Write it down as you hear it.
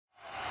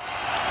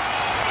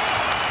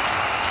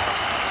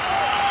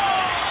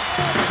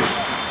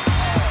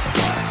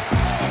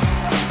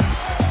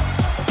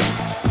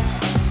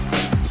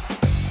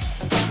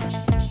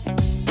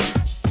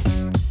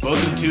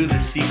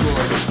sequel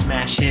or the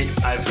smash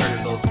hit, I've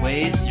heard it both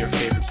ways, your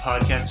favorite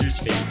podcaster's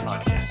favorite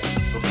podcast.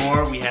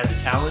 Before, we had the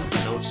talent,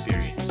 no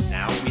experience.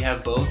 Now we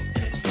have both,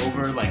 and it's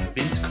over like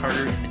Vince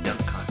Carter in the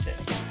dunk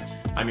contest.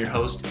 I'm your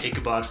host,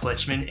 Ichabod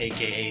Fletchman,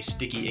 a.k.a.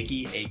 Sticky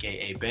Icky,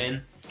 a.k.a.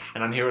 Ben,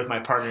 and I'm here with my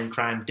partner in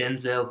crime,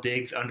 Denzel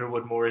Diggs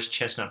Underwood Morris,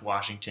 Chestnut,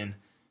 Washington.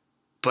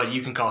 But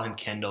you can call him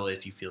Kendall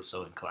if you feel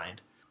so inclined.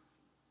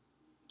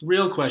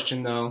 Real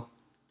question, though,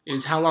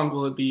 is how long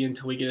will it be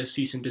until we get a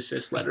cease and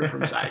desist letter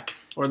from Psych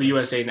or the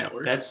USA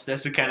Network? That's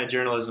the kind of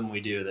journalism we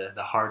do,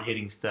 the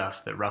hard-hitting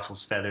stuff that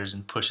ruffles feathers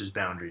and pushes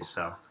boundaries.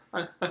 So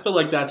I feel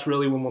like that's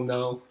really when we'll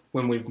know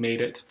when we've made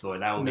it. boy,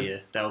 that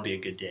will be a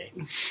good day.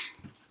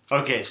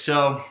 Okay,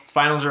 so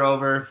finals are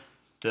over.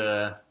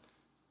 The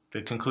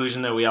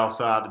conclusion that we all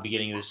saw at the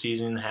beginning of the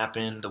season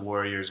happened. The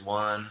Warriors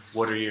won.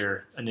 What are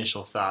your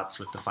initial thoughts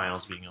with the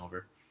finals being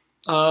over?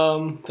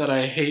 That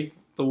I hate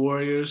the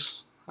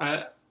Warriors.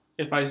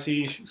 If I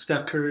see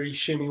Steph Curry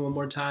shimmy one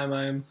more time,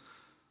 I'm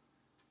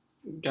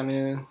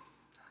gonna.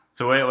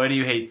 So why do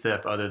you hate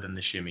Steph other than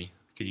the shimmy?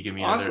 Could you give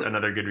me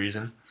another good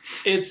reason?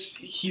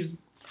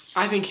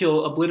 I think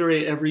he'll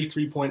obliterate every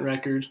 3-point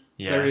record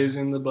there is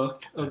in the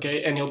book.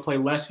 Okay, and he'll play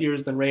less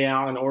years than Ray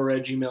Allen or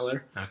Reggie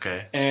Miller.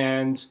 Okay,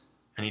 and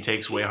he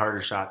takes way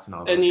harder shots than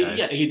all those guys.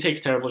 Yeah, he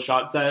takes terrible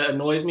shots. That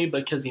annoys me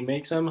because he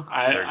makes them.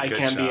 I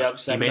can't be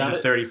upset about it. He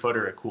made the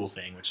 30-footer a cool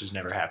thing, which has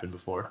never happened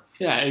before.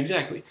 Yeah,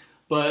 exactly.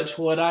 But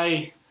what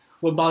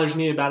bothers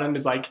me about him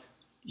is like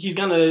he's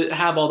gonna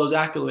have all those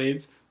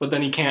accolades, but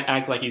then he can't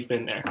act like he's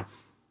been there.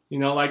 You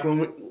know,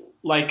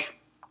 like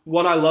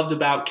what I loved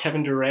about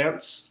Kevin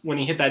Durant's when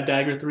he hit that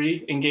dagger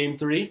 3 in Game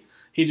 3,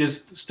 he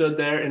just stood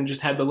there and just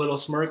had the little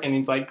smirk, and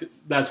he's like,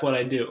 "That's what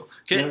I do."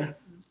 Okay. You know?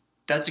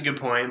 That's a good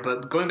point,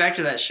 but going back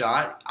to that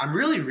shot, I'm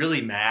really,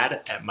 really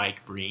mad at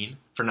Mike Breen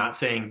for not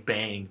saying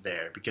bang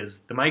there,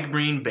 because the Mike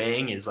Breen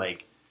bang is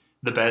like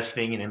the best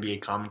thing in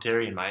NBA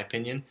commentary, in my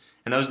opinion,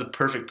 and that was the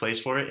perfect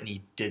place for it, and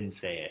he didn't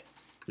say it.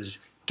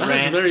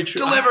 Durant very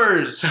true.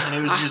 delivers, and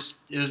it was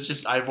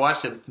just. I've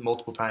watched it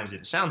multiple times,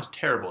 and it sounds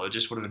terrible. It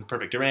just would have been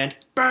perfect.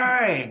 Durant,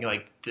 bang!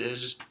 Like it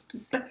was just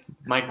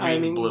Mike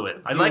Breen blew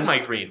it. I like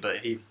Mike Breen, but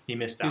he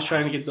missed that. He's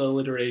trying to get the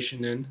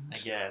alliteration in. I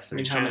guess.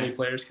 How many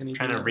players can he?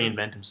 Trying to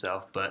reinvent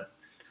himself, but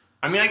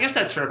I mean, I guess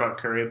that's fair about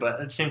Curry.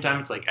 But at the same time,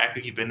 it's like act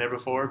like you've been there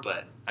before.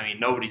 But I mean,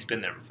 nobody's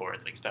been there before.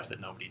 It's like stuff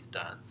that nobody's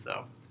done.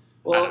 So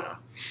I don't know.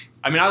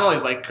 I mean, I've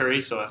always liked Curry,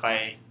 so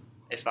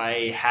if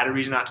I had a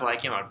reason not to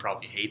like him, I'd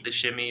probably hate the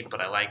shimmy.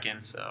 But I like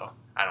him, so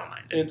I don't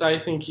mind it. I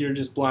think you're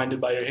just blinded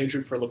by your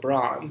hatred for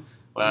LeBron.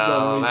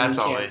 Well, that's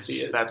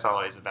always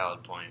a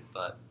valid point,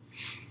 but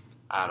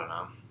I don't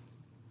know.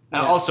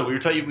 Yeah. Also, you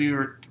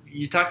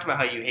talked about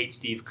how you hate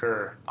Steve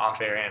Kerr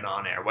off air and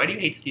on air. Why do you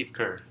hate Steve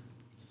Kerr?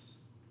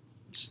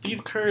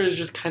 Steve Kerr is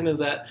just kind of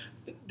that.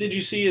 Did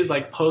you see his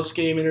like post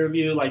game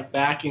interview, like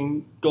back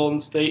in Golden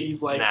State?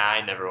 He's like, nah,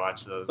 I never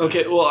watched those.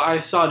 Okay, well, I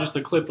saw just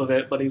a clip of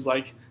it, but he's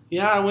like,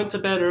 yeah, I went to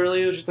bed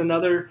early. It was just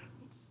another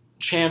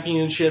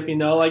championship, you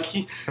know. Like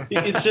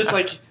it's just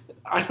like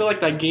I feel like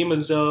that Game of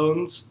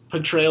Zones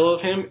portrayal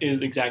of him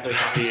is exactly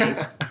how he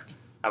is.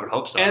 I would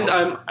hope so. And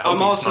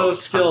I'm also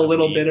still a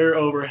little bitter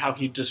over how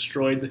he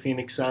destroyed the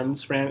Phoenix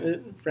Suns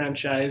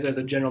franchise as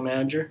a general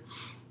manager.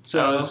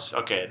 So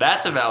okay,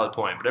 that's a valid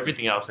point. But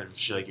everything else, I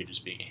feel like you're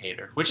just being a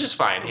hater, which is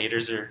fine.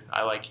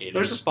 I like haters.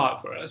 There's a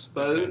spot for us,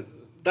 but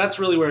that's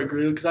really where it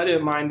grew because I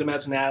didn't mind him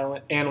as an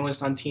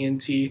analyst on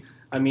TNT.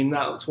 I mean,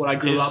 that's what I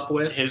grew up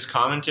with. His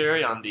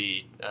commentary on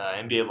the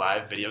NBA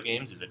Live video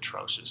games is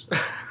atrocious.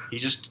 He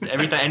just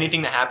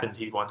anything that happens,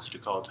 he wants you to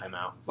call a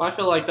timeout. Well, I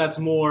feel like that's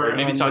more. Or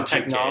maybe it's on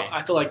 2K.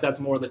 I feel like that's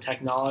more the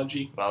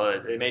technology. Well,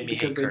 it made me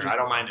hate Kerr. I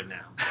don't mind him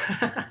now.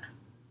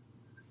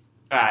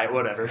 All right,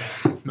 whatever.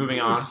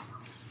 Moving on.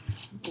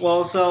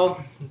 Well,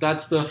 so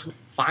that's the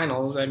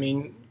finals. I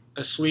mean,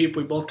 a sweep.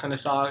 We both kind of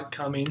saw it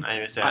coming.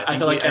 I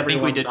feel like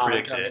everyone did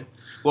predict it.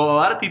 Well, a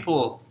lot of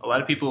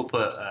people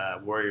put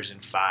Warriors in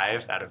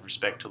 5 out of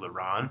respect to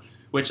LeBron,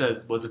 which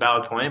was a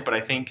valid point. But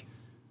I think,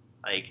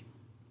 like,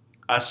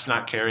 us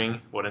not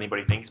caring what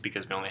anybody thinks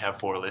because we only have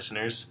 4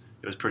 listeners,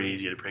 it was pretty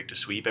easy to predict a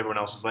sweep. Everyone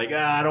else was like,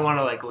 I don't want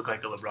to look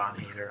like a LeBron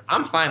hater.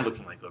 I'm fine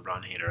looking like a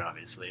LeBron hater,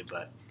 obviously,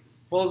 but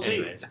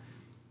anyways.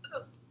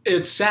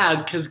 It's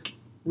sad because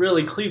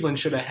really Cleveland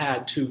should have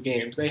had 2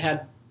 games. They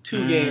had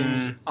 2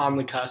 games on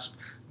the cusp.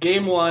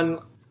 Game 1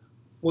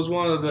 was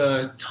one of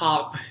the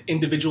top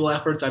individual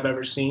efforts I've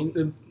ever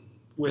seen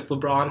with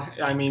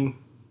LeBron. I mean,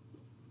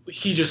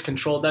 he just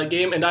controlled that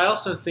game. And I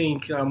also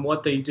think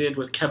what they did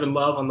with Kevin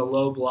Love on the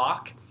low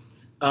block,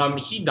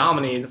 he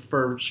dominated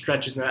for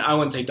stretches. I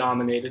wouldn't say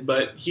dominated,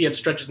 but he had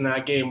stretches in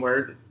that game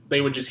where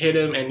they would just hit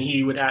him and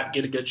he would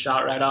get a good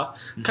shot right off.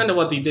 Mm-hmm. Kind of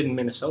what they did in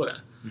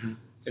Minnesota,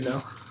 you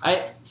know?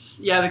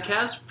 The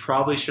Cavs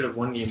probably should have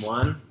won Game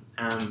 1.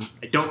 I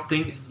don't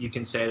think you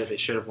can say that they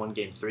should have won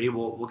Game 3.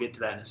 We'll get to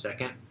that in a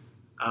second.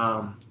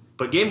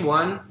 But Game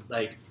 1,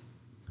 like,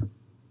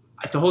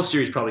 the whole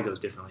series probably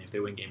goes differently if they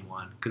win Game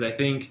 1. Because I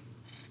think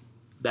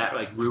that,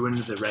 like, ruined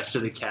the rest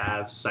of the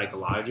Cavs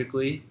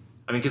psychologically.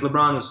 I mean, because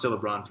LeBron was still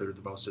LeBron for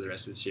most of the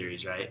rest of the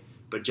series, right?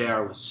 but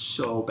JR was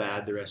so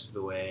bad the rest of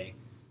the way.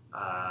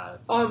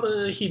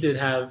 He did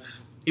have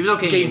He was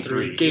okay in game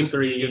three. Game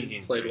three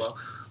game played three. well,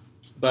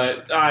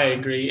 but I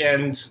agree.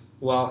 And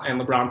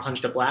LeBron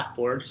punched a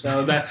blackboard,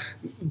 so that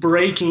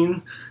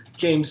breaking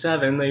Game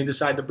 7, they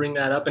decided to bring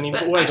that up, and he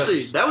That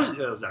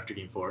was after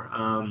Game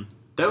 4.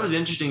 That was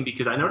interesting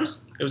because I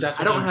noticed. It was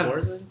after I don't Game have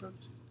 4. That he broke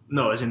his-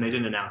 No, as in they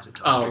didn't announce it.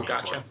 Till Oh, after Game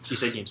gotcha. 4. He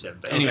said Game 7.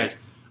 But Okay. anyways,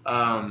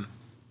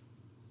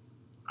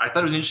 I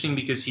thought it was interesting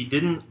because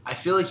I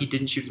feel like he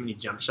didn't shoot many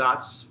jump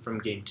shots from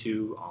Game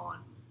 2 on.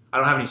 I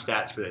don't have any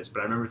stats for this,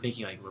 but I remember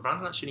thinking, like,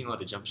 LeBron's not shooting a lot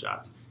of jump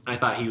shots. And I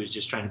thought he was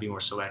just trying to be more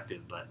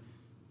selective, but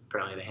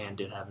apparently the hand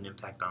did have an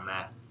impact on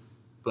that.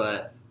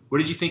 But what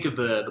did you think of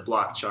the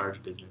block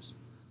charge business?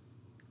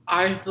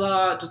 I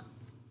thought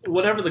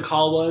whatever the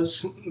call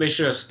was, they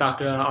should have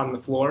stuck on the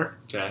floor.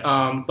 Okay.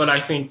 But I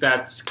think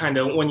that's kind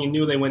of when you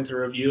knew they went to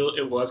review,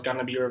 it was going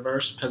to be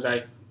reversed because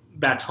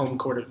that's home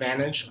court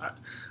advantage.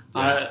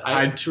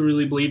 I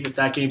truly believe if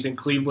that game's in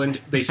Cleveland,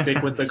 they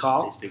stick with the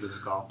call. They stick with the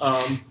call.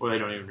 Or they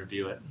don't even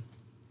review it.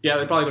 Yeah,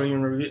 they probably don't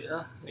even review.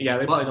 They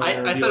probably don't even I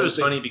review thought it was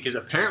funny because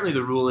apparently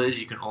the rule is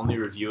you can only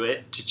review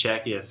it to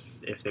check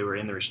if they were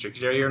in the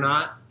restricted area or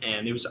not,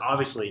 and it was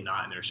obviously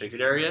not in the restricted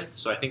area.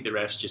 So I think the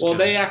refs just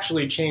they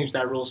actually changed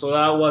that rule, so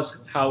that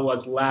was how it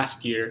was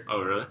last year.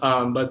 Oh really?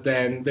 But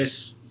then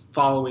this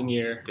following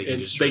year,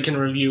 they can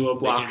review a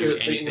block. They can do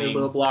They can anything.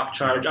 do a block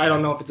charge. I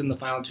don't know if it's in the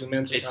final 2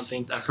 minutes or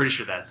something. I'm pretty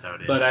sure that's how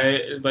it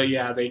is. But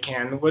yeah, they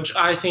can. Which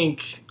I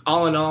think,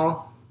 all in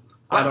all,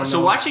 I don't know.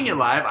 So watching it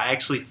live, I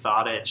actually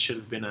thought it should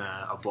have been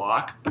a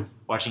block.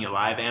 Watching it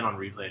live and on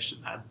replay, I should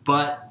have.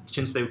 But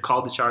since they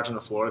called the charge on the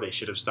floor, they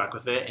should have stuck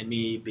with it. And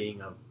me being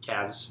a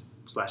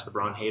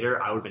Cavs/LeBron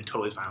hater, I would have been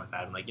totally fine with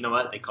that. I'm like, you know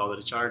what? They called it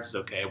a charge. It's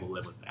okay. We'll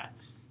live with that.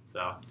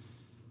 So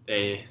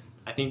I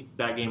think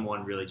that Game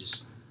 1 really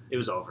just, it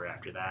was over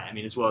after that. I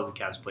mean, as well as the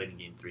Cavs played in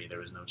Game 3, there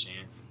was no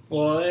chance.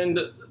 Well, and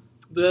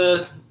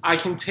I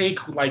can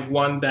take like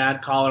one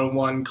bad call or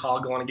one call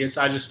going against.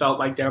 I just felt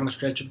like down the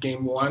stretch of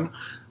Game 1,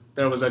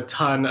 there was a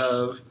ton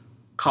of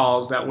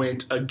calls that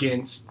went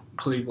against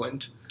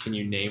Cleveland. Can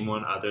you name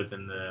one other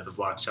than the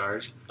block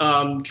charge?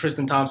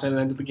 Tristan Thompson at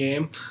the end of the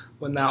game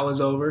when that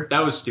was over. That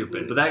was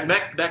stupid, but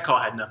that call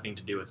had nothing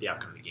to do with the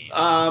outcome of the game.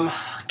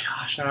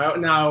 Gosh,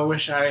 now I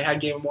wish I had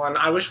Game 1.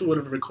 I wish we would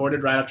have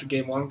recorded right after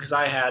Game 1 because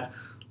I had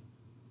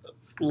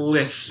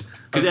lists.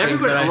 Because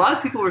a lot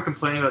of people were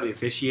complaining about the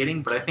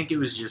officiating, but I think it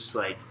was just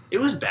like, it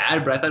was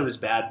bad, but I thought it was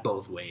bad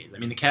both ways. I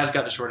mean, the Cavs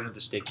got the short end of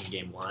the stick in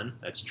Game 1,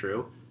 that's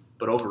true,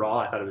 but overall,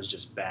 I thought it was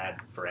just bad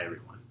for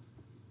everyone.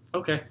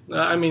 Okay,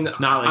 I mean,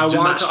 Not I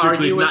want to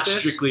argue with not this,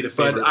 strictly to but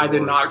favor I the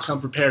did not Warriors. come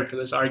prepared for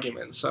this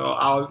argument, so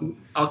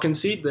I'll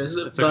concede this.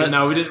 It's but okay.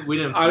 No, we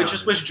didn't. I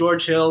just wish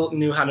George Hill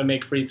knew how to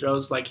make free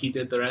throws like he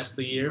did the rest of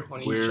the year when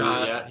he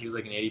shot. Yeah, he was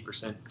like an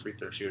 80% free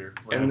throw shooter.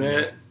 And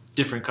then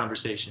Different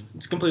conversation.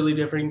 it's a completely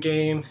different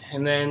game.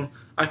 And then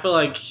I feel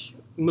like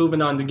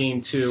moving on to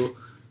Game 2,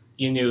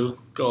 you knew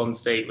Golden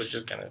State was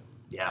just going to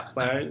Yeah.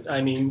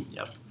 I mean,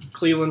 Yep.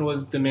 Cleveland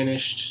was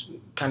diminished.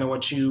 Kind of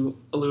what you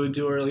alluded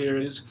to earlier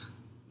is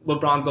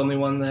LeBron's the only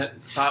one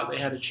that thought they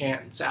had a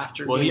chance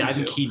after Game 2. I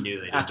think he knew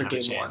they didn't After have a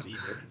Game chance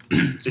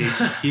either. So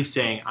he's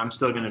saying, I'm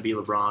still going to be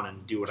LeBron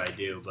and do what I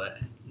do, but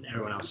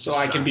everyone else So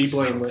just I can be sucks.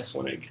 blameless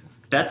when it...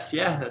 That's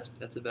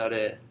about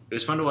it. It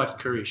was fun to watch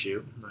Curry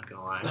shoot, I'm not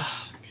going to lie.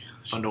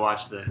 Fun to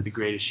watch the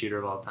greatest shooter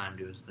of all time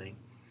do his thing.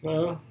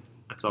 Well,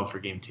 That's all for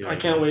Game 2. I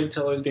can't wait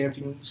till his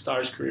Dancing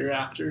Stars career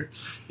after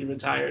he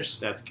retires.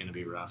 That's going to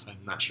be rough. I'm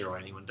not sure why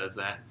anyone does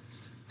that.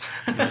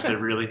 Unless they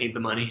really need the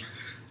money.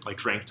 Like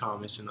Frank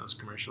Thomas in those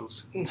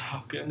commercials.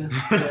 Oh, goodness.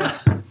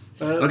 Yes.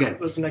 Okay.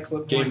 That's an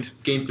excellent point.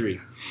 Game 3.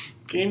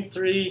 Game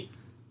 3,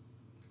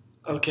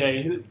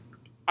 okay.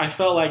 I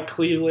felt like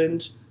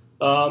Cleveland,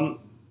 I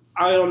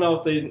don't know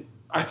if they...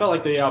 I felt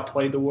like they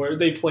outplayed the Warriors.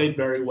 They played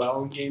very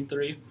well in Game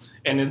 3,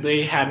 and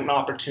they had an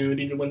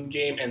opportunity to win the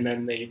game, and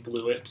then they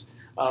blew it.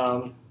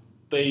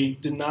 They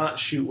did not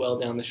shoot well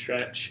down the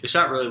stretch. They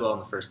shot really well in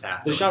the first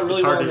half. They though. shot It's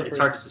really hard well to- in the It's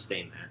first- hard to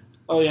sustain that.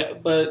 Oh, yeah,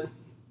 but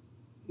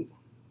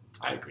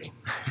I agree.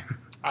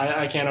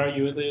 I can't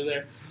argue with you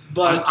there.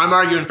 But I'm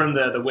arguing from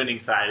the winning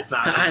side. It's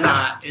not. I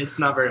know. It's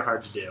not very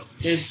hard to do.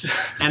 it's...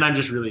 And I'm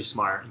just really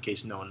smart. In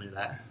case no one knew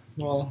that.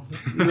 Well,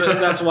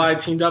 that's why I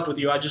teamed up with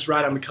you. I just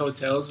ride on the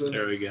coattails of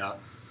There we go.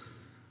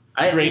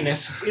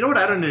 greatness. You know what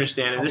I don't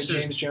understand? Call And me this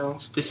James is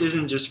Jones. this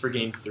isn't just for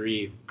Game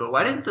 3, but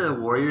why didn't the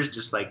Warriors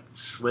just like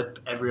slip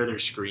every other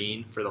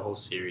screen for the whole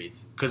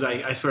series? Because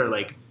I swear,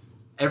 like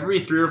every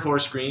 3 or 4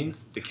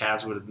 screens, the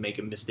Cavs would make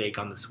a mistake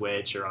on the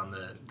switch or on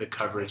the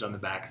coverage on the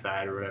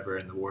backside or whatever,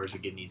 and the Warriors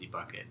would get an easy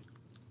bucket.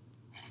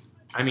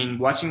 I mean,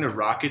 watching the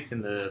Rockets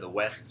in the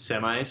West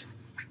semis,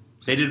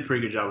 they did a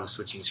pretty good job of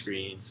switching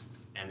screens,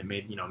 and it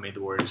made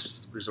the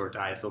Warriors resort to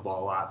ISO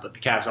ball a lot. But the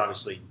Cavs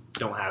obviously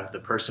don't have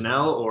the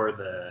personnel or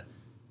the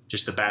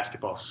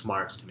basketball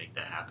smarts to make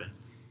that happen.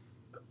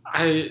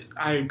 I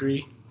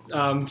agree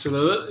to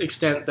the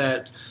extent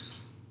that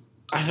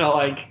I felt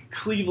like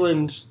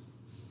Cleveland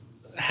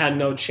had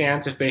no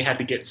chance if they had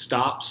to get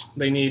stops.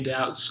 They needed to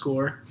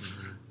outscore.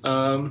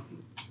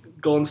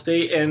 Golden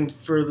State, and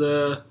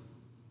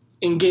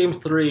in Game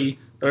 3,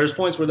 there was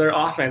points where their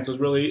offense they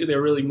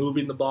were really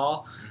moving the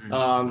ball,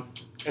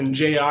 and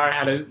JR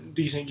had a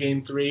decent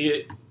Game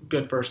 3,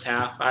 good first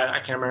half. I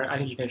can't remember. I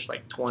think he finished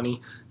like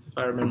 20, if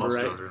I remember Most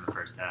right. of those were in the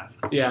first half.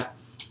 Yeah.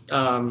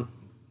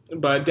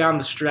 But down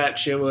the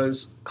stretch, it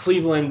was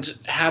Cleveland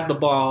had the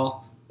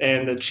ball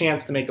and the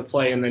chance to make a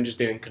play and then just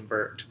didn't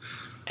convert.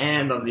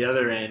 And on the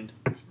other end,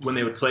 when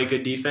they would play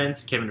good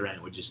defense, Kevin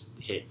Durant would just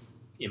hit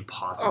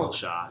impossible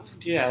shots.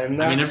 Yeah,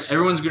 and I mean,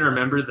 everyone's gonna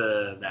remember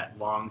that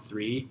long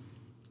three.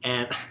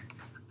 And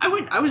I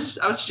was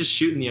just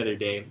shooting the other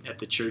day at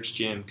the church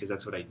gym because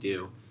that's what I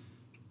do.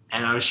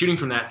 And I was shooting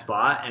from that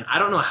spot, and I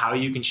don't know how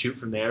you can shoot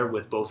from there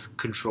with both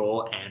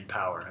control and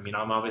power. I mean,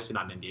 I'm obviously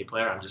not an NBA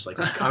player. I'm just like,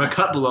 I'm a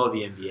cut below the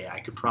NBA. I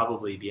could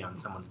probably be on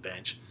someone's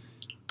bench.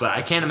 But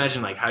I can't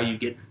imagine like how you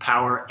get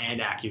power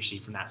and accuracy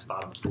from that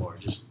spot on the floor.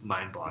 Just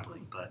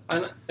mind-boggling. But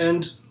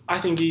and I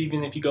think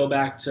even if you go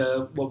back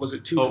to, what was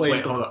it, two plays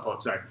wait, hold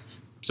up, sorry.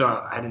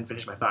 So I didn't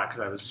finish my thought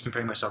because I was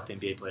comparing myself to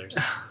NBA players.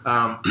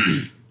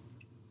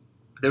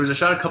 There was a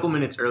shot a couple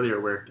minutes earlier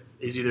where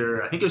I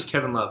think it was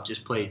Kevin Love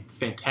just played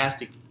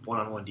fantastic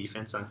one-on-one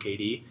defense on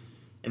KD,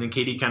 and then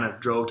KD kind of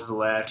drove to the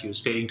left. He was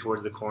fading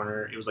towards the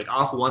corner. It was like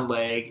off one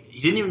leg. He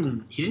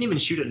didn't even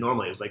shoot it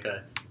normally. It was like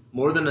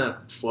more than a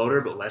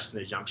floater, but less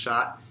than a jump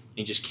shot. And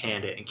he just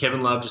canned it. And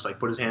Kevin Love just like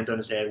put his hands on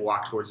his head,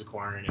 walked towards the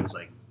corner, and it was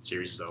like,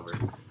 series is over.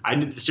 I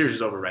knew the series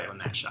was over right when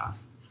that shot.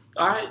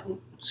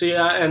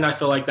 And I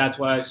feel like that's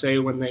why I say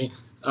when they,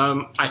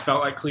 I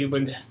felt like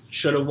Cleveland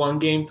should have won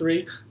Game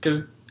 3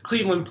 because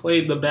Cleveland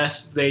played the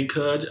best they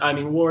could. I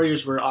mean,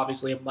 Warriors were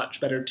obviously a much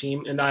better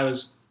team, and I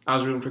was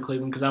rooting for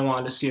Cleveland because I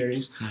wanted a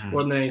series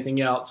more than anything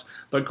else.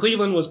 But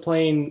Cleveland was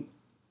playing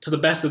to the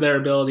best of their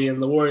ability,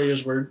 and the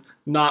Warriors were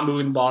not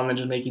moving the ball and then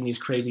just making these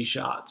crazy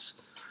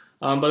shots.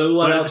 But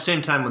at the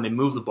same time, when they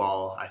moved the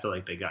ball, I feel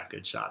like they got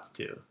good shots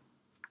too.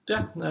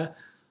 Yeah,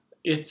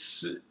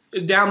 it's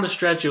down the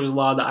stretch. It was a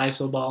lot of the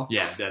ISO ball.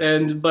 Yeah,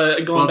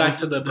 but going back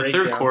to the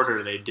breakdowns. third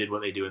quarter, they did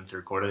what they do in the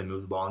third quarter. They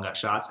moved the ball and got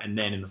shots, and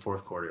then in the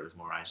fourth quarter, it was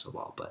more ISO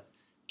ball. But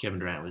Kevin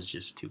Durant was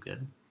just too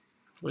good,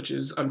 which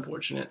is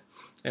unfortunate.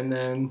 And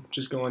then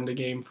just going to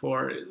Game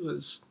 4,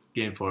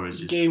 Game 4 was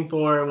just. Game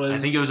 4 was. I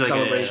think it was like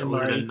celebration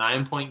was it a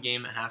party. 9-point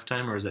game at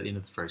halftime, or was it at the end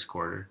of the first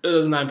quarter? It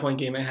was a 9-point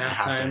game at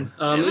halftime.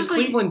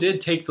 Cleveland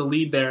did take the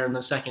lead there in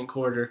the second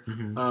quarter,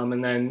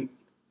 and then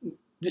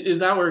is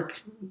that where?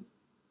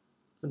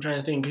 I'm trying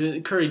to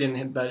think. Curry didn't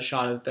hit that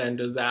shot at the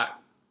end of that.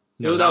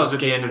 No, that was at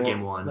the end of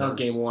Game 1. That was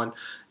Game 1.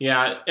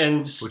 Yeah,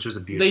 and which was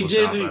a beautiful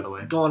shot, by the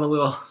way. Go on a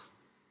little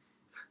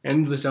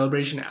end the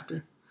celebration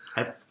after.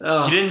 He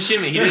didn't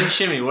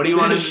shimmy. What do you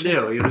want him to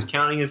do? He was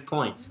counting his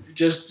points.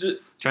 Just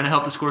trying to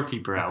help the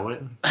scorekeeper out.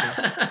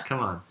 What? Come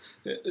on.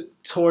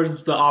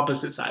 Towards the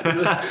opposite side.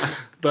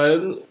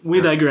 But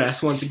we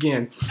digress once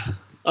again.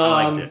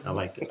 I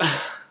liked it.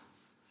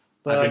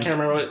 But I can't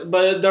remember.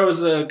 But there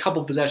was a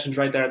couple possessions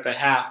right there at the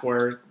half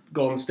where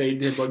Golden State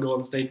did what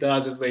Golden State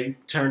does, is they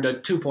turned a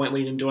 2-point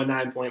lead into a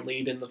 9-point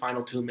lead in the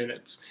final 2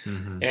 minutes.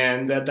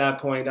 And at that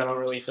point, I don't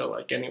really feel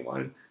like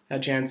anyone had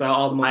a chance.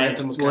 All the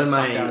momentum was kind of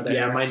sucked out of there.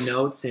 Yeah, my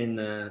notes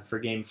for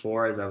Game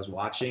 4 as I was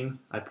watching,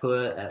 I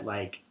put at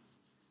like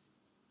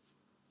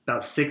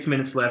about 6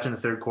 minutes left in the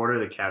third quarter,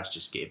 the Cavs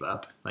just gave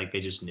up. Like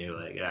they just knew,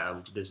 like,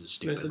 this is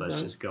stupid.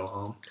 Let's just go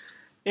home.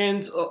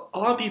 And a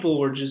lot of people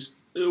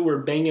were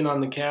banging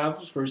on the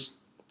Cavs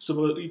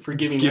for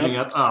giving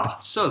up. Oh,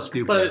 so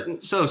stupid.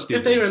 But so stupid.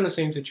 If they were in the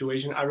same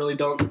situation, I really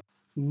don't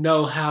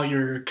know how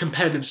your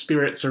competitive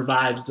spirit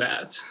survives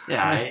that.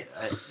 Yeah,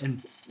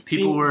 and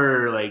people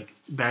were like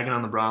bagging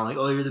on LeBron, like,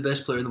 "Oh, you're the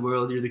best player in the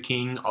world. You're the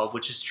king," all of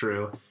which is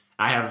true.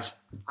 I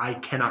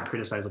cannot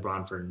criticize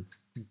LeBron for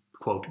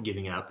quote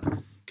giving up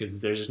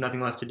because there's just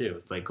nothing left to do.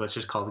 It's like, let's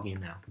just call the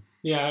game now.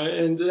 Yeah,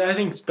 and I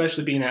think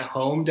especially being at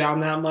home down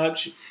that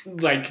much,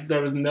 like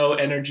there was no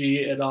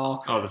energy at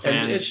all. Oh, the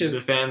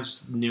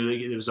fans knew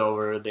that it was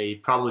over. They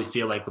probably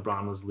feel like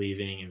LeBron was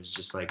leaving. It was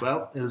just like,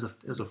 well, it was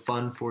a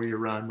fun 4-year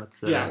run. Let's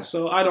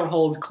so I don't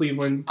hold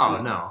Cleveland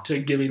to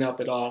giving up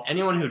at all.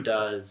 Anyone who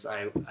does,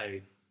 I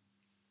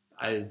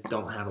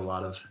don't have a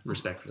lot of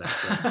respect for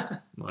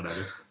that. But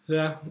whatever.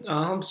 Yeah.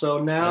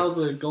 So now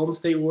the Golden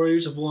State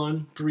Warriors have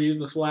won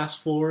 3 of the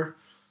last 4.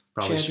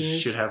 Probably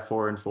should have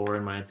 4 and 4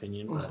 in my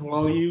opinion. But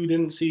well, you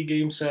didn't see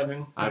Game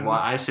 7.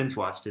 I've since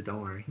watched it.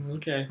 Don't worry.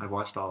 Okay. I've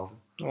watched all of them.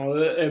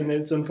 Well, and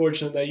it's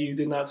unfortunate that you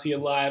did not see it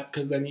live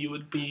because then you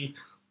would be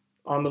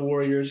on the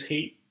Warriors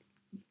hate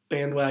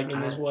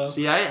bandwagon as well.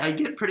 See, I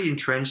get pretty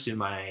entrenched in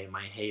my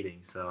hating,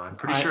 so I'm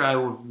pretty sure I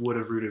would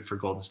have rooted for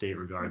Golden State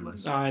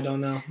regardless. I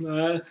don't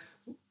know.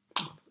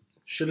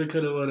 Shoulda,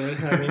 coulda, woulda.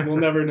 I mean, we'll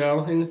never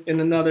know.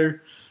 In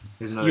another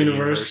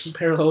universe,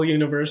 parallel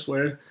universe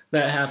where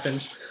that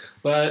happened.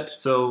 But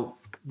so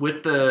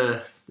with 3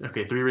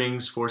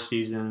 rings, 4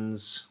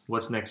 seasons,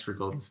 what's next for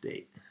Golden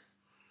State?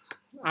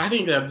 I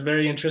think that's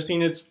very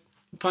interesting. It's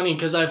funny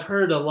because I've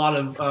heard a lot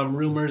of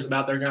rumors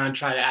about they're going to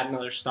try to add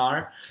another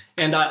star,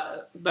 and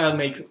that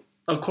makes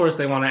of course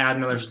they want to add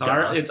another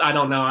star. Duh. I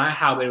don't know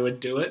how they would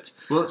do it.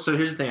 Well, so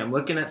here's the thing. I'm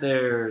looking at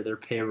their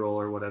payroll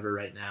or whatever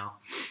right now,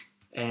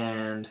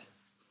 and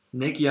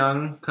Nick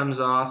Young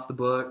comes off the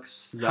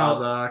books.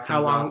 Zaza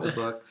comes off the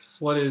books.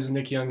 What is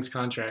Nick Young's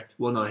contract?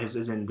 Well, no, his he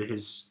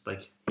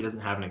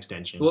doesn't have an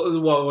extension. What was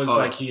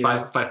it's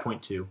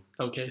 5.2.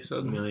 Okay,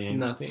 so million.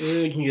 Nothing.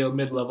 You can get a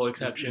mid-level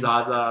exception.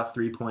 Zaza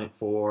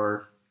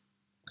 3.4.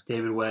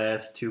 David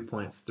West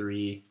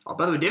 2.3. Oh,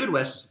 by the way, David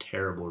West is a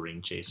terrible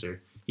ring chaser.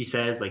 He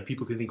says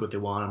people can think what they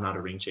want. I'm not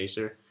a ring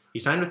chaser. He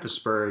signed with the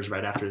Spurs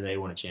right after they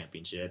won a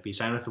championship. He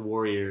signed with the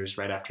Warriors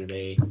right after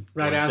they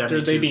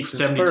beat the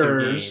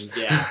Spurs. Games.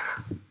 Yeah.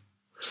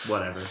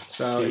 Whatever.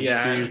 So, do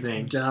your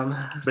thing. Dumb.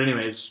 But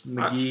anyways,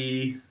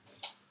 Javal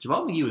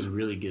McGee was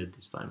really good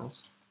this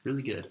finals.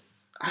 Really good.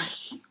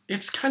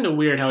 It's kind of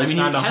weird how he's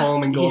found a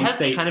home in Golden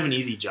State. He has kind of an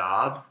easy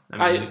job.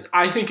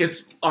 I think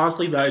it's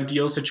honestly the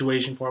ideal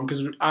situation for him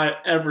because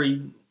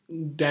every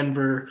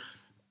Denver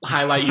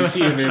highlight you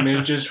see of him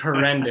is just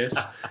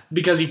horrendous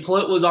because he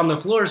was on the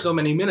floor so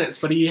many minutes,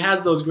 but he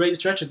has those great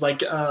stretches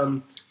like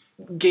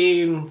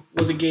game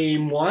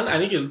 1? I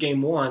think it was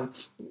game 1.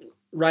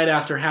 Right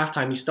after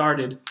halftime he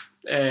started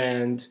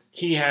and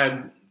he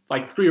had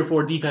 3 or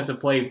 4 defensive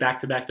plays back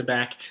to back to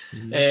back.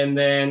 Mm-hmm. And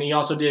then he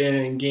also did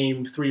it in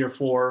game 3 or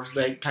 4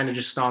 that kind of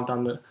just stomped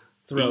on the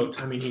throat.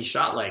 He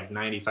shot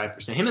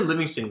 95%. Him and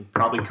Livingston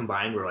probably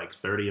combined were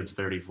 30 of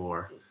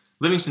 34.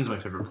 Livingston's my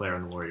favorite player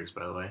on the Warriors,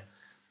 by the way.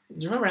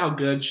 Do you remember how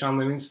good Sean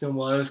Livingston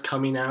was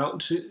coming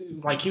out? He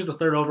was the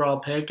 3rd overall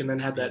pick and then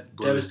had that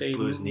devastating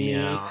blew his knee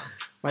out.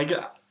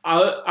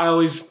 I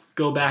always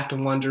go back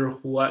and wonder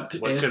what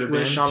could have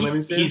been Sean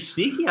Livingston. He's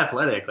sneaky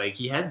athletic.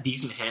 He has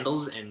decent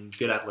handles and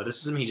good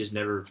athleticism. He just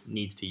never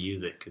needs to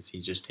use it because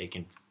he's just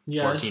taking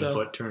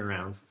 14-foot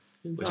turnarounds,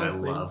 which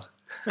honestly, I love.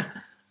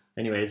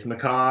 Anyways,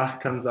 McCaw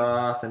comes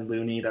off and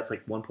Looney. That's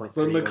 1.3. But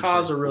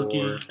McCaw's a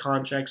rookie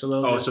contract,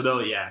 so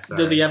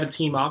does he have a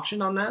team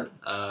option on that?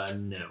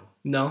 No.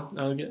 No?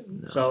 Okay.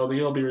 No. So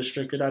he'll be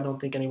restricted. I don't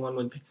think anyone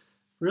would pay.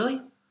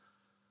 Really?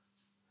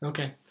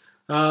 Okay.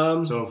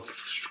 So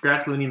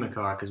scratch Looney and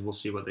McCaw because we'll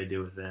see what they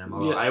do with them.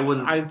 Although I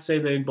wouldn't. I'd say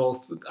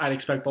I'd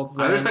expect both of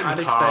them. I'd expect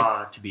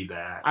McCaw to be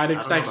back. I'd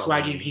expect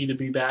Swaggy P to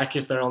be back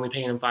if they're only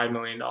paying him $5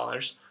 million.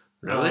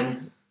 Really?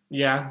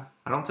 Yeah.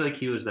 I don't feel like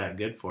he was that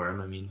good for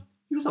him.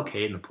 He was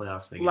okay in the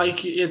playoffs. I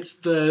guess.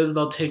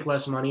 They'll take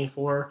less money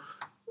for.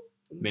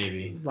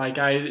 Maybe.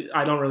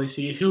 I don't really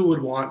see who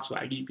would want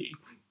Swaggy P.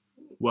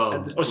 Well,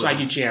 or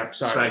Swaggy Champ.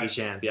 Sorry. Swaggy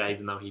Champ. Yeah,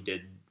 even though he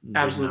did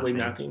absolutely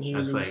nothing. He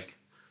was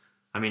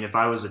if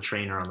I was a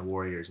trainer on the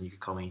Warriors and you could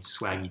call me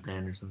Swaggy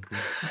Ben or something,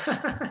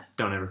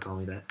 don't ever call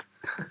me that.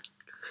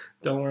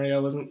 Don't worry, I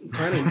wasn't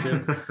planning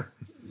to.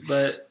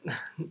 But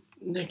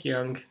Nick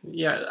Young,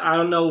 yeah, I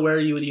don't know where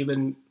he would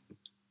even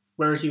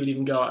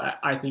go.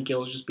 I think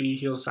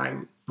he'll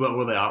sign. But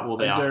will they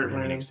offer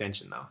him an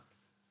extension though?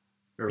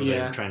 Or will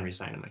they try and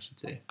re-sign him? I should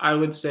say. I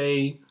would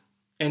say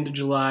end of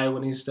July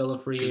when he's still a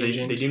free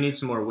agent. They do need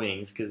some more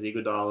wings because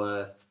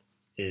Iguodala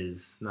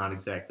is not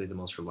exactly the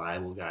most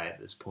reliable guy at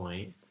this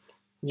point.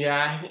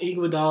 Yeah,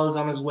 Iguodala is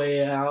on his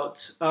way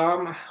out.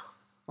 I'm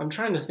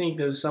trying to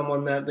think of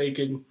someone that they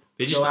could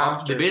go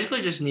after. They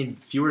basically just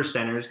need fewer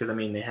centers because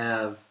they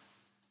have.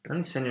 How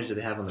many centers do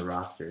they have on the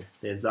roster?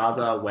 They have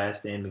Zaza,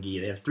 West, and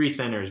McGee. They have 3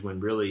 centers when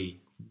really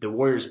the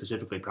Warriors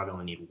specifically probably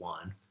only need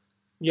 1.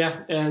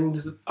 Yeah, and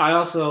I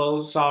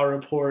also saw a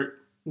report.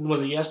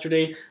 Was it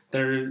yesterday?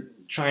 They're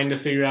trying to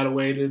figure out a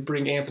way to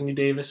bring Anthony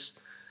Davis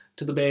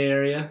to the Bay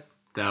Area.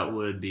 That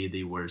would be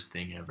the worst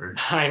thing ever.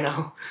 I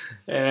know.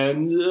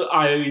 And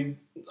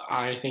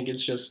I think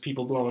it's just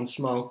people blowing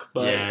smoke.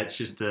 But yeah, it's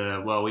just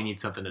we need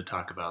something to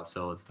talk about,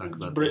 so let's talk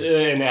about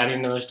this. And adding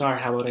another star,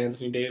 how about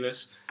Anthony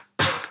Davis?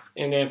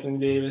 And Anthony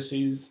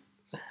Davis,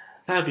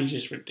 that'd be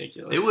just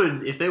ridiculous. It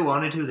would, if they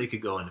wanted to, they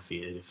could go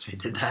undefeated if they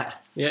did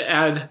that. Yeah,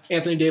 add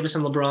Anthony Davis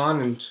and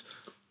LeBron and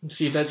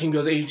see if that team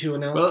goes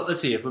 82-0. Well, let's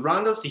see. If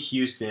LeBron goes to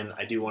Houston,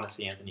 I do want to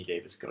see Anthony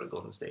Davis go to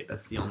Golden State.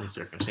 That's the only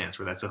circumstance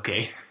where that's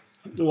okay.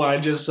 Why?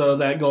 Just so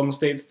that Golden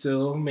State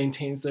still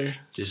maintains their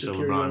just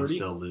superiority? So LeBron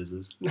still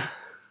loses.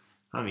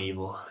 I'm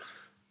evil.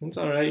 It's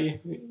all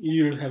right.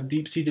 You have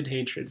deep-seated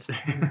hatred.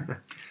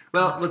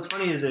 Well, what's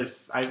funny is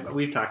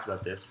we've talked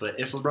about this, but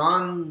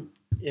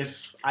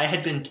if I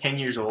had been 10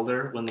 years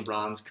older when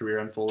LeBron's career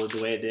unfolded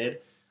the way it did,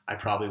 I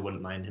probably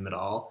wouldn't mind him at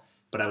all.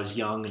 But I was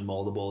young and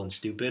moldable and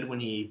stupid when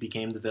he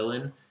became the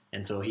villain,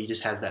 and so he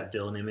just has that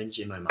villain image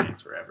in my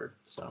mind forever.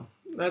 So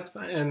that's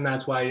fine, and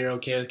that's why you're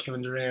okay with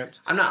Kevin Durant.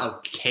 I'm not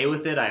okay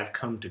with it. I have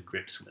come to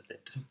grips with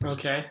it.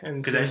 Okay,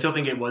 and because I still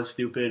think it was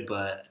stupid,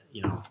 but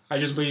I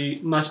just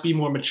must be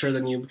more mature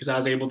than you because I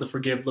was able to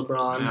forgive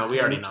LeBron. No, we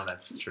already know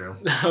that's true.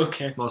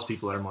 Okay, most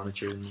people are more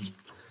mature than me.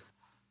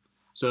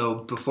 So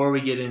before we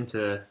get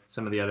into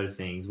some of the other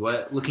things,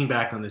 looking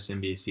back on this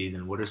NBA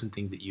season, what are some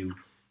things that you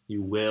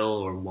will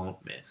or won't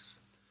miss?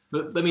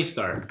 Let me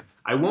start.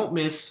 I won't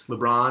miss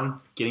LeBron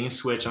getting a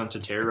switch onto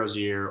Terry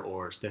Rozier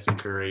or Stephen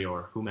Curry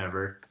or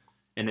whomever,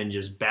 and then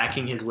just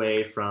backing his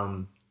way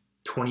from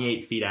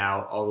 28 feet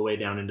out all the way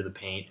down into the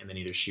paint and then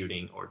either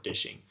shooting or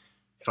dishing.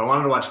 If I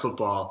wanted to watch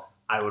football,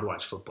 I would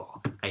watch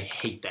football. I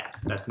hate that.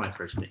 That's my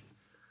first thing.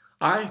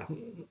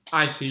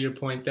 I see your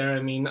point there.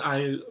 I mean,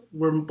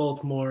 we're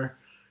both more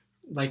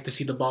like to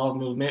see the ball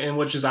movement, and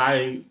which is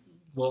I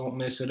won't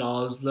miss at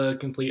all is the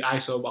complete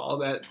ISO ball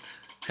that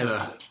has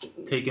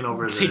taken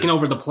over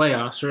the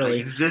playoffs. Really,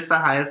 like, is this the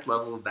highest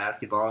level of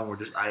basketball, and we're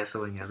just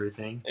ISOing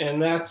everything?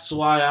 And that's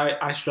why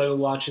I struggled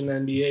watching the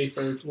NBA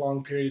for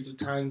long periods of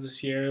time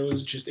this year. It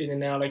was just in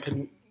and out. I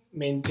couldn't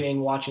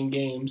maintain watching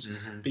games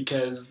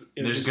because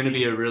there's going to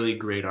be a really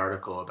great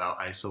article about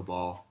ISO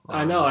ball.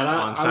 I know, and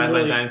on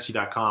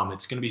SidelineDynasty.com.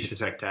 It's going to be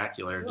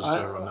spectacular. Just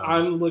so everyone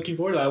knows. I'm looking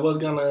forward to it. I was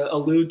going to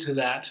allude to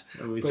that.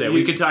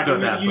 We could talk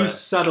about that. You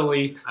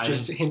subtly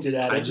just hinted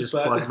at it. I just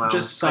plugged my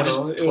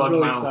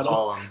own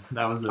column.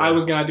 That was. I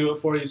was going to do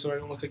it for you, so I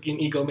don't look like an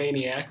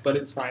egomaniac, but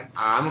it's fine.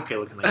 I'm okay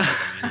looking like an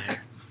egomaniac.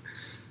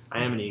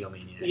 I am an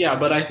egomaniac. Yeah,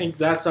 but I think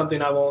that's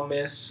something I won't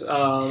miss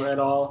at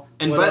all.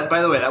 And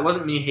by the way, that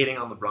wasn't me hating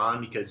on LeBron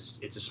because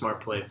it's a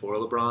smart play for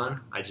LeBron.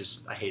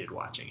 I hated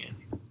watching it.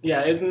 Yeah,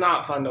 it's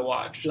not fun to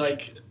watch.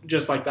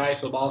 Just like the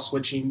ISO ball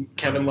switching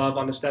Kevin Love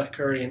onto Steph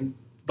Curry and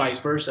vice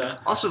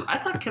versa. Also, I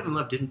thought Kevin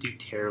Love didn't do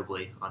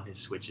terribly on his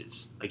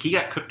switches. Like, he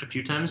got cooked a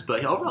few times,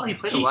 but overall he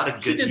played a lot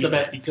of good defense. He did the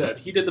best he could.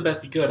 He did the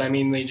best he could. I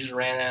mean, they just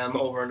ran at him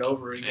over and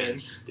over again.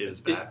 It was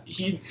bad.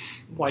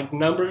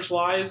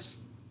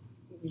 Numbers-wise,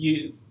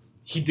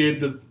 he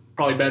did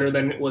probably better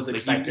than it was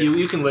expected.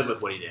 You can live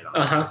with what he did.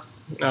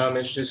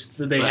 It's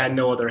just they had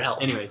no other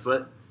help. Anyways,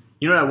 what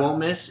I won't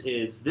miss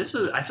is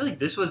I feel like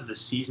this was the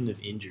season of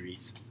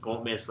injuries. I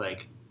won't miss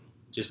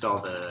just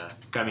all the.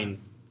 I mean,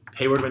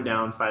 Hayward went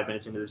down 5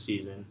 minutes into the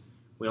season.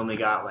 We only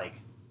got I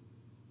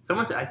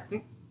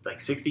think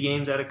 60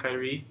 games out of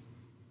Kyrie.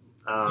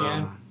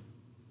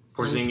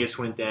 Porzingis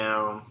went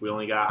down. We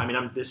only got. I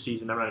mean, this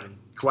season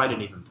Kawhi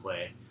didn't even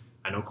play.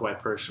 I know Kawhi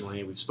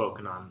personally. We've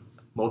spoken on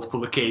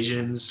multiple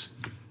occasions.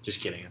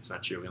 Just kidding. It's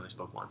not true. We only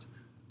spoke once.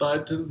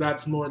 But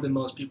that's more than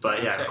most people.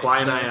 But yeah, say,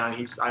 Kawhi and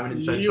I'm an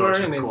inside source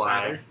with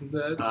Kawhi.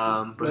 That's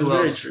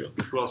very true.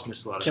 Who else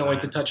missed a lot of time? Can't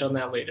wait to touch on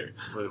that later.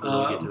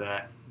 We'll get to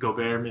that.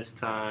 Gobert missed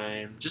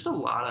time. Just a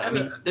lot of. I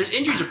mean, there's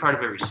injuries are part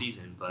of every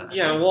season, but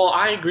yeah. Well,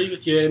 I agree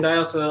with you, and I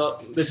also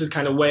this is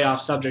kind of way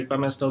off subject,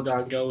 but I'm still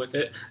gonna go with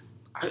it.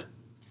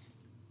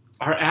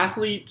 Are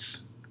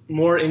athletes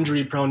more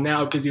injury prone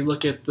now? Because you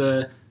look at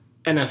the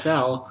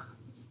NFL.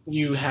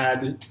 You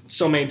had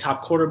so many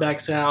top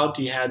quarterbacks out.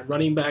 You had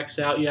running backs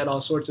out. You had all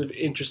sorts of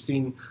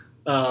interesting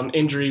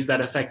injuries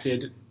that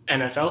affected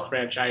NFL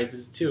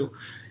franchises too.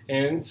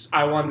 And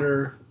I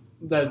wonder,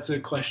 that's a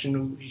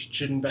question we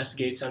should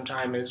investigate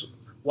sometime, is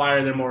why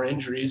are there more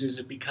injuries? Is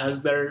it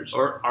because there's...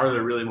 Or are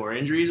there really more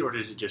injuries, or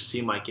does it just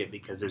seem like it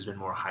because there's been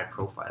more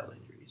high-profile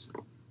injuries?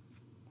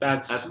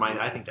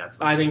 I think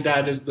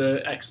that is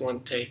the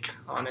excellent take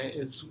on it.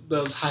 It's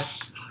the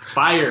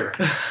Fire.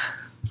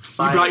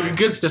 You brought your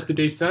good stuff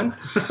today, son.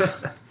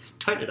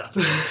 Tighten it up.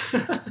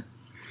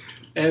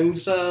 And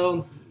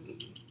so,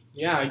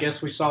 yeah, I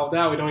guess we solved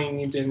that. We don't even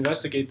need to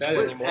investigate that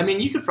anymore. I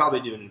mean, you could probably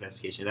do an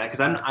investigation of that, because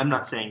I'm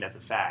not saying that's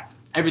a fact.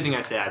 Everything I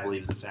say I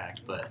believe is a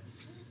fact, but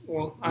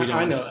I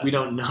know that. We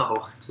don't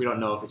know. We don't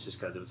know if it's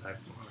just because it was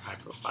high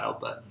profile,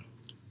 but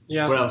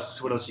yeah. What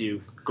else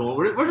you going?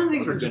 What are the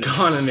things we're going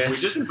to miss? We've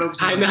just been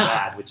focusing on the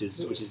bad, which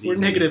is easy. We're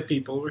negative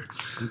people.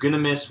 I'm going to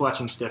miss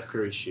watching Steph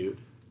Curry shoot.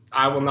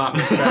 I will not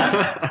miss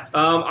that.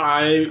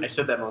 I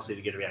said that mostly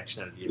to get a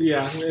reaction out of you.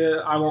 Yeah,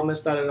 I won't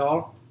miss that at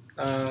all.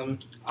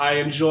 I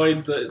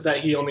enjoyed that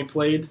he only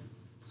played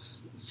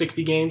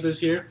 60 games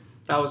this year.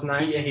 That was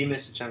nice. Yeah, he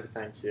missed a chunk of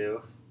time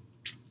too.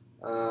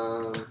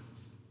 What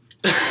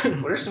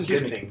are some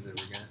good things that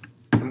we're gonna?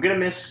 I'm gonna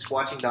miss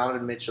watching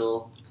Donovan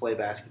Mitchell play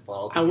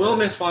basketball. I will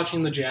miss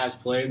watching the Jazz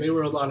play. They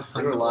were a lot of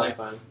fun. They were a lot of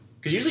fun.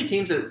 Because usually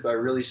teams that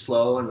are really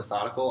slow and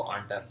methodical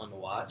aren't that fun to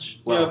watch.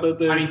 Well, yeah,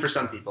 but I mean, for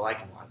some people, I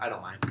can watch. I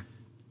don't mind,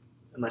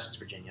 unless it's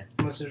Virginia.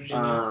 But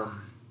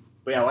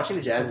yeah, watching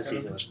the Jazz this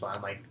season was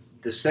fun. Like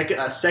the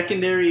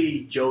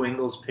secondary Joe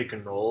Ingles pick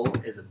and roll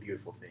is a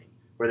beautiful thing,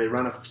 where they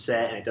run a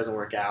set and it doesn't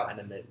work out, and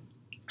then it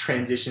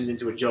transitions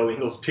into a Joe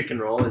Ingles pick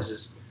and roll. It's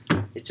just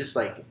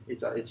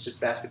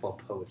basketball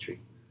poetry.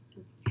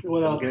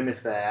 What else? I'm gonna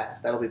miss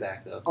that. That'll be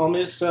back though. I'll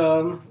miss.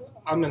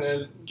 I'm going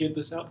to get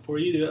this out for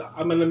you.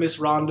 I'm going to miss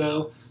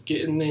Rondo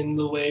getting in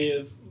the way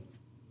of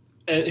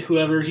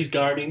whoever he's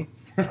guarding.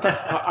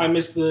 I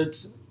miss the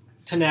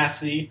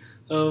tenacity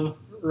of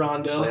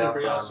Rondo.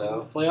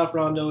 Playoff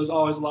Rondo is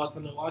always a lot of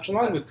fun to watch,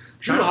 along with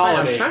Drew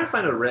Holiday. I'm trying to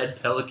find a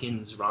red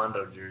Pelicans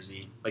Rondo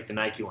jersey, like the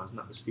Nike ones,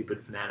 not the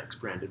stupid Fanatics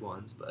branded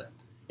ones. But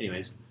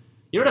anyways,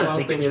 you know what I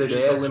was thinking the other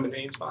day?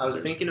 I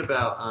was thinking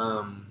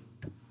about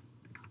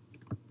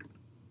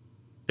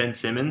Ben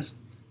Simmons.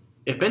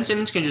 If Ben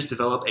Simmons can just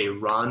develop a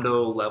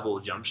Rondo-level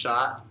jump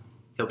shot,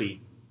 he'll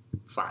be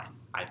fine,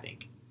 I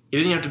think. He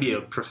doesn't have to be a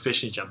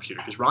proficient jump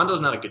shooter, because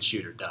Rondo's not a good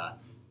shooter,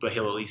 but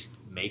he'll at least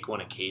make one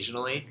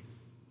occasionally.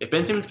 If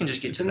Ben Simmons can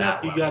just get to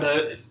that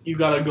level, you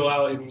gotta go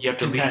out and you have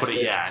to at least put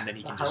it, it. And then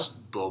he can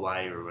just blow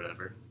by you or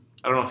whatever.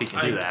 I don't know if he can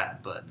do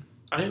that, but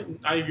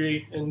I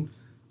agree, and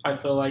I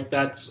feel like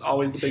that's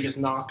always the biggest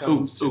knock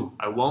on.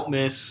 I won't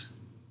miss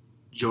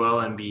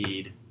Joel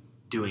Embiid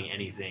doing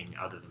anything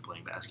other than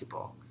playing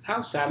basketball. How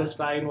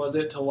satisfying was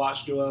it to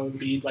watch Joel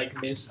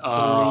Embiid miss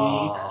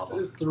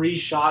three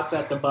shots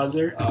at the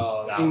buzzer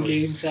in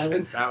Game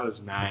 7? That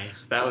was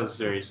nice. That was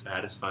very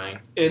satisfying.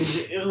 And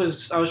I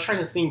was trying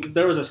to think.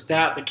 There was a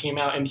stat that came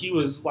out, and he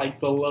was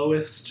the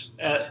lowest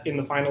in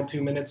the final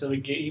 2 minutes of a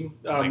game.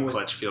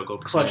 Clutch field goal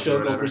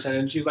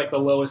percentage. He was the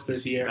lowest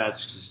this year.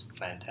 That's just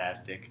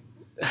fantastic.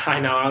 I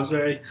know. I was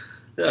very.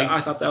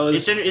 I thought that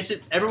was.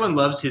 Everyone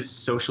loves his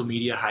social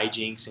media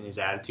hijinks and his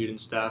attitude and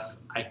stuff.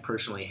 I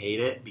personally hate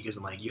it because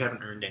I'm you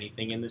haven't earned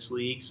anything in this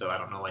league, so I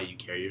don't know why you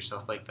carry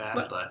yourself like that.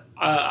 But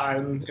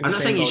I'm not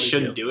saying he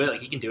shouldn't do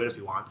it. He can do it if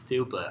he wants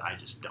to, but I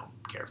just don't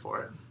care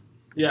for it.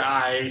 Yeah,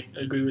 I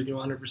agree with you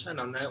 100%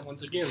 on that.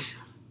 Once again,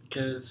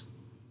 because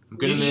I'm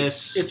gonna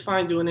miss. It's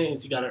fine doing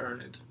it. You got to earn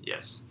it.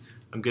 Yes,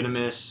 I'm gonna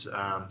miss.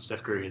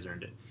 Steph Curry has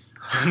earned it.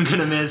 I'm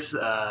gonna miss.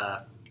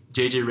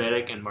 JJ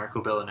Redick and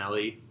Marco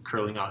Bellinelli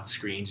curling off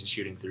screens and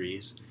shooting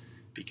threes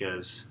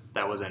because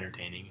that was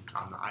entertaining,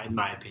 in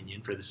my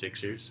opinion, for the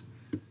Sixers.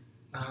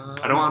 I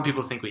don't want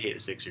people to think we hate the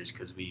Sixers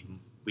because we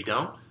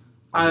don't.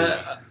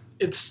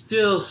 It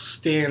still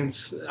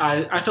stands.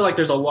 I feel like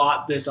there's a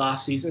lot this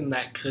offseason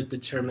that could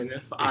determine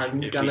if I'm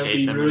going to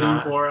be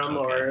rooting for them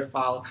or if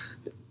I'll...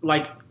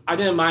 I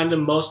didn't mind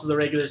them most of the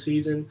regular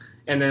season,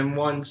 and then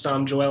once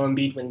Joel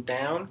Embiid went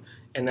down,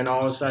 and then all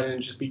of a sudden it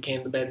just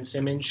became the Ben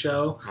Simmons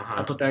show.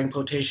 I put that in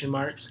quotation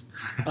marks.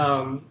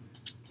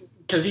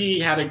 Because he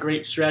had a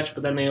great stretch,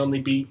 but then they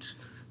only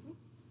beat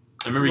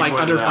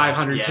under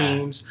 500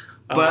 teams.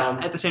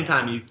 But at the same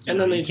time, you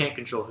can't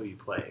control who you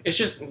play. It's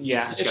just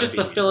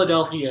the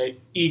Philadelphia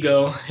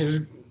ego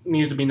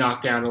needs to be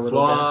knocked down a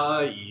little bit.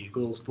 Fly,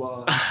 Eagles,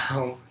 fly.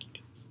 Oh.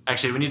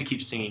 Actually, we need to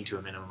keep singing to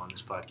a minimum on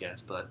this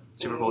podcast, but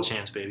Super Bowl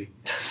champs, baby.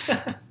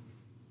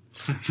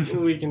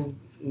 We can...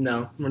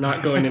 No, we're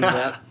not going into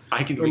that.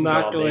 We're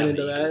not going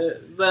into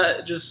that.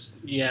 But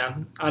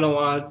I don't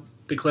want to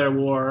declare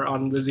war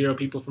on the 0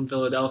 people from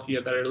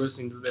Philadelphia that are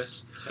listening to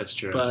this. That's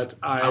true. But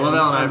I love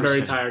Allen Iverson. I'm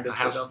very tired of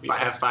Philadelphia. I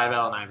have 5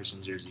 Allen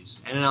Iverson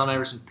jerseys and an Allen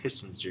Iverson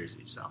Pistons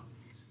jersey. So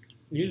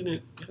you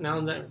didn't get an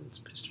Allen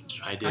Iverson Pistons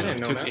jersey? I did. I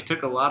didn't know that. It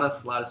took a lot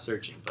of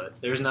searching,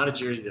 but there's not a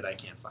jersey that I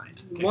can't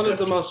find. One of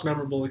the most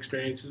memorable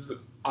experiences,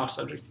 off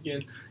subject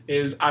again,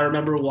 is I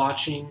remember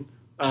watching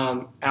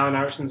Allen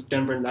Iverson's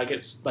Denver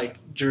Nuggets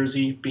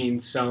jersey being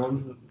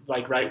sewn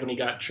right when he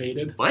got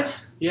traded.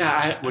 What?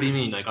 Yeah. What do you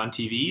mean? On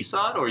TV you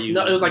saw it, or you?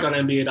 No, it was on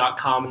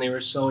NBA.com, and they were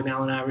sewing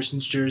Allen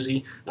Iverson's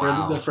jersey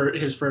for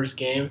his first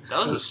game. That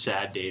was a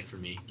sad day for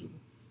me.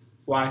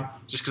 Why?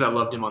 Just because I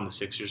loved him on the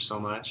Sixers so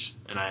much,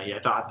 and I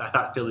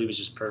thought Philly was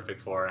just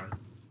perfect for him.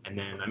 And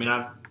then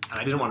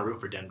I didn't want to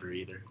root for Denver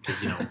either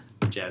because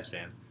Jazz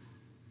fan.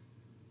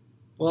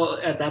 Well,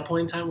 at that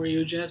point in time, were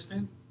you a Jazz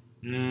fan?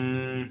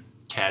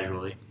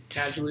 Casually,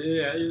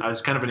 yeah. I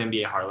was kind of an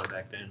NBA harlot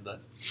back then,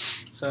 but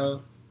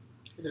so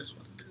it is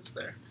what it is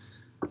there.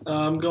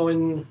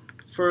 Going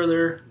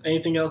further,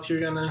 anything else you're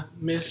gonna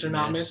miss or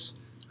not miss?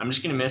 I'm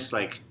just gonna miss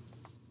this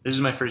is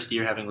my first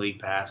year having League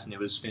Pass, and it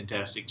was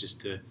fantastic just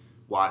to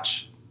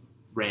watch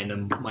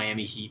random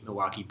Miami Heat,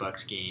 Milwaukee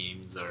Bucks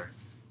games, or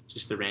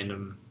just the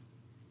random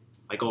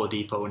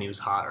Oladipo when he was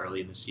hot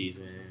early in the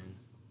season.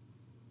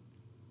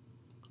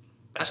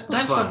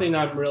 That's something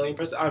I'm really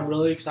impressed. I'm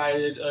really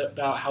excited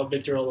about how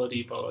Victor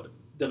Oladipo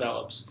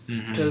develops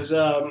because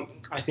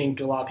I think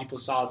a lot of people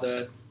saw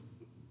the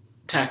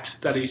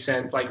text that he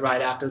sent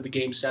right after the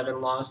Game 7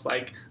 loss.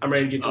 I'm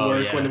ready to get to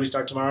work. Yeah. When do we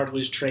start tomorrow? To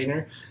his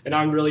trainer, and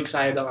I'm really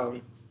excited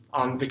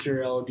on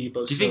Victor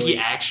Oladipo. Do you think he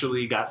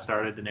actually got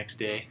started the next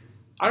day?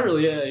 I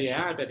really,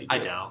 I bet he did. I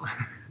don't.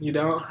 You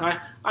don't?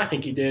 I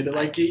think he did.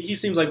 He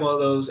seems like one of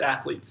those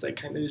athletes that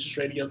kind of is just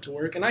ready to get up to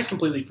work. And I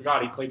completely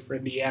forgot he played for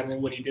Indiana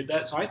when he did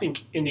that. So I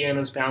think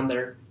Indiana's found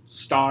their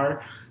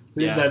star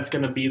that's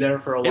going to be there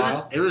for a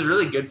while. It was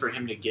really good for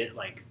him to get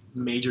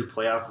major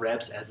playoff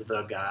reps as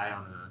the guy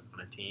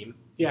on a team.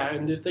 Yeah,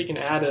 and if they can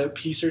add a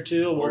piece or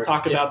two, we'll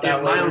talk about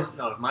that later.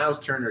 If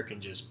Miles Turner can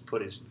just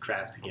put his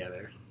crap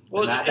together.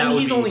 Well,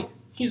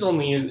 He's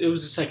only it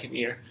was his second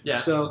year. Yeah.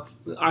 So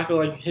I feel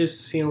like his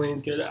ceiling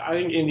is good. I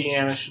think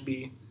Indiana should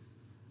be.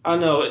 I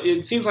don't know.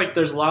 It seems like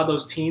there's a lot of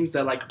those teams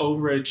that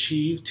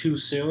overachieve too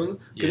soon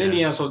because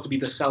Indiana's supposed to be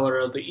the seller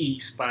of the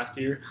East last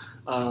year,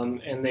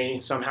 and they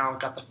somehow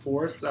got the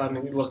 4th.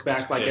 You look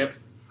back at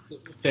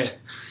 5th.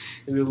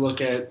 You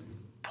look at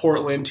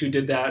Portland, who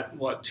did that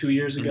 2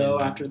 years ago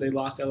after they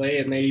lost LA,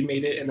 and they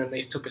made it, and then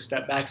they took a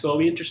step back. So it'll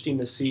be interesting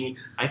to see.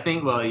 I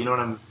think. Well, you know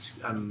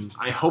what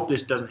I hope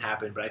this doesn't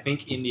happen, but I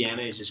think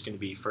Indiana is just going to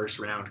be first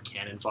round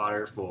cannon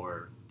fodder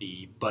for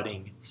the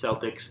budding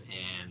Celtics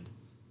and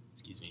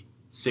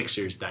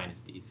Sixers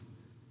dynasties.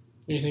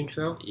 You think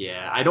so?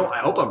 Yeah, I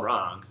hope I'm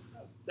wrong.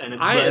 And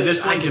at this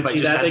point, I can see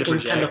that they can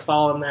kind of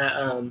fall in that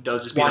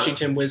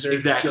Washington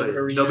Wizards.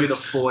 Exactly. They'll be the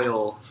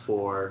foil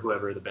for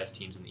whoever the best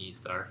teams in the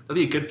East are. They'll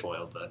be a good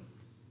foil, but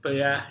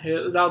yeah,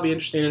 that'll be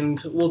interesting.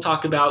 And we'll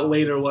talk about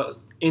later what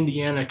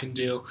Indiana can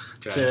do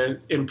Okay. to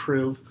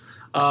improve.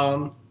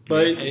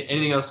 But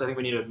anything else? I think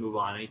we need to move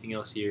on. Anything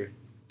else you're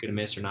gonna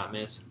miss or not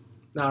miss?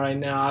 not right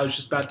now. I was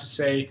just about to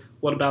say,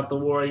 what about the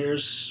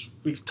Warriors?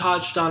 We've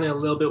touched on it a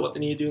little bit, what they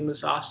need to do in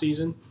this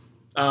offseason.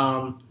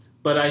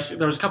 But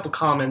there was a couple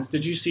comments.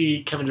 Did you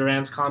see Kevin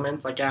Durant's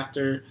comments, like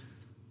after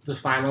the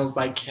finals,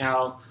 like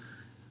how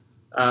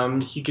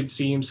he could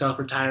see himself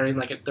retiring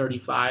like at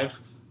 35?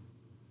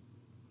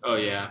 Oh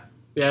yeah,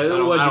 Yeah,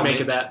 don't- what'd I you don't make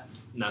make- of that?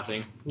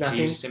 nothing.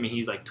 Nothing?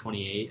 He's like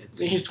 28. It's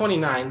He's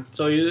 29,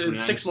 so it's 29,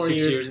 6 more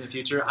 6 years. years in the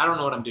future. I don't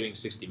know what I'm doing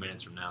 60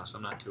 minutes from now, so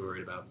I'm not too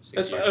worried about 6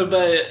 That's years. fine,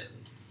 but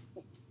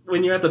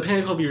when you're at the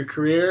pinnacle of your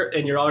career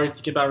and you're already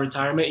thinking about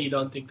retirement, you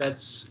don't think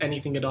that's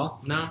anything at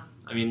all? No,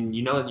 I mean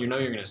you're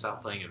going to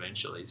stop playing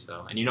eventually.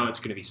 So, and it's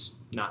going to be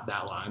not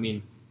that long. I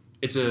mean,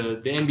 the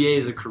NBA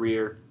is a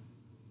career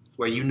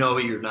where you're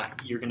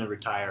going to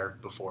retire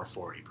before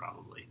 40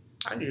 probably.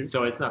 I do.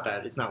 So it's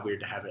not weird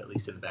to have it at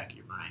least in the back of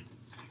your mind.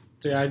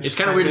 Yeah, It's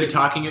kind of weird to be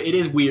talking. It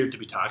is weird to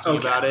be talking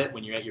Okay. about it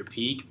when you're at your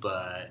peak,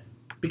 but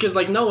because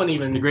like no one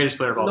even the greatest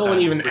player of all No time one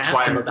even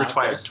asked him about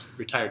this.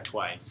 retired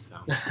twice. So.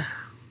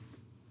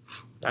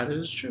 that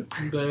is true,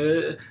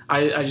 but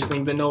I just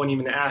think that no one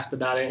even asked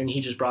about it, and he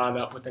just brought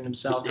it up within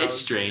himself. It's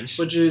strange.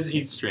 which is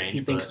It's strange. he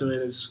thinks but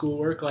to it as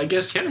schoolwork. Well, I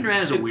guess Kevin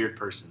Durant is a it's- weird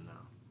person, though.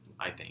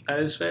 I think that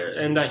is fair,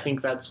 and I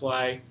think that's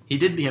why. he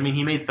did. I mean,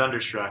 he made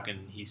Thunderstruck,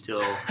 and he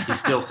still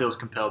feels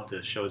compelled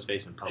to show his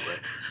face in public.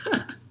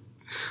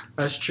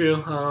 That's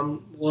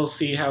true. We'll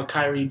see how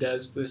Kyrie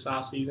does this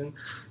offseason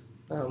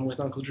with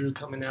Uncle Drew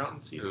coming out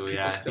and see if Ooh, people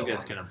yeah, I still think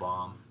that's want gonna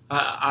bomb.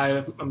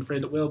 I'm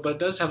afraid it will, but it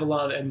does have a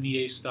lot of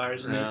NBA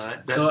stars in it.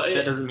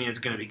 That doesn't mean it's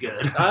gonna be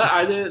good.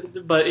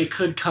 But it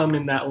could come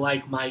in that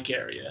like Mike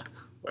area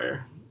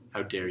where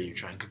How dare you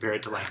try and compare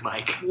it to like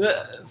Mike?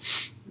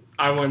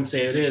 I wouldn't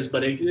say it is,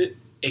 but it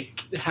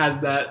has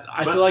that.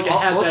 I But feel like it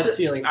has most that of-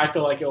 ceiling. I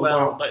feel like it Well,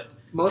 won't, but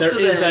Most There of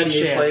the is that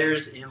NBA chance.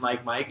 players in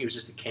like Mike, it was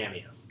just a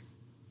cameo.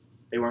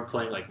 They weren't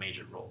playing like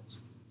major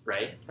roles,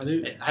 right? I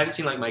do. I haven't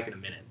seen like Mike in a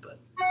minute, but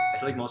I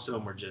feel like most of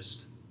them were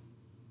just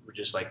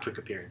like quick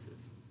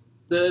appearances.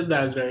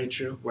 That is very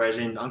true. Whereas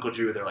in Uncle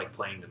Drew, they're like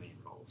playing the main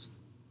roles.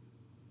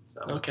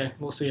 So Okay,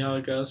 we'll see how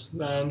it goes.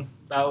 That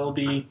will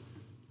be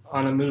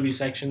on a movie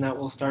section that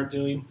we'll start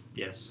doing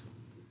yes,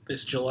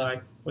 this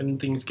July when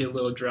things get a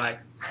little dry.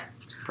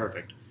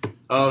 perfect.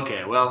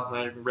 Okay, well,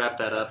 I wrap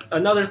that up.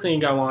 Another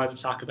thing I wanted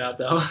to talk about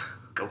though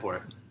Go for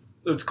it.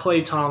 was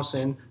Klay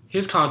Thompson.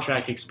 His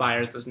contract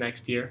expires this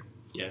next year.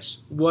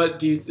 Yes. What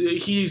do you?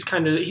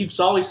 He's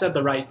always said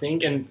the right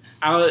thing, and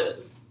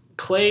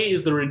Klay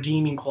is the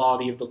redeeming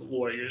quality of the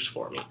Warriors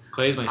for me.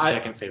 Clay is my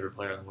second favorite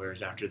player on the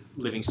Warriors after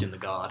Livingston the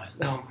God.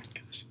 Oh my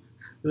gosh.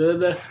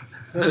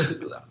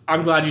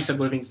 I'm glad you said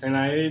Livingston.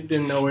 I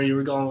didn't know where you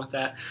were going with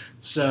that.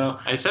 So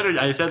I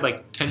said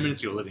like 10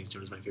 minutes ago Livingston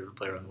was my favorite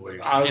player on the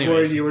Warriors. I was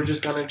Anyways, worried you were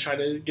just gonna try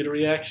to get a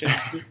reaction.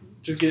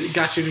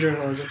 Got you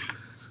journalism.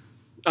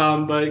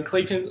 But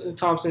Klay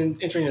Thompson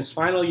entering his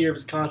final year of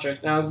his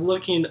contract, and I was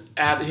looking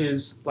at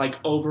his like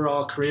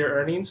overall career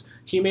earnings.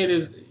 He's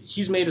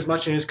made as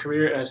much in his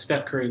career as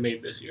Steph Curry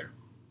made this year.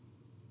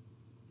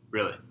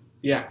 Really?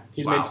 Yeah,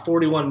 he's Wow. made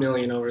 $41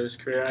 million over his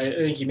career. I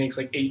think he makes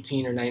like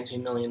 18 or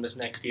 19 million this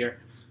next year.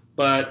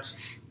 But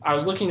I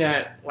was looking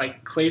at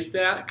like Klay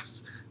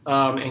stats,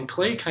 and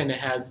Klay kind of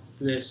has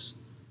this.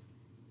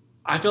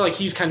 I feel like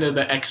he's kind of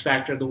the X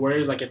factor of the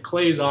Warriors. Like if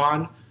Klay's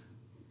on,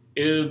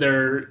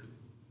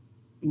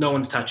 no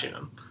one's touching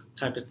him,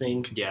 type of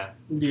thing. Yeah.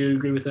 Do you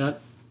agree with that?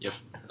 Yep.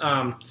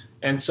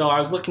 And so I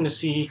was looking to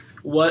see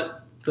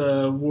what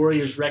the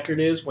Warriors' record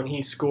is when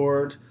he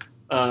scored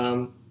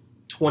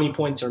 20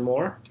 points or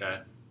more. Okay.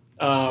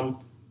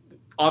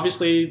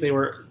 Obviously, they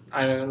were,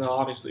 I don't know,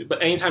 obviously,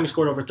 but anytime he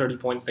scored over 30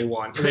 points, they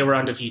won. They were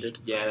undefeated.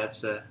 Yeah, that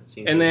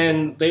seems. And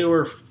then they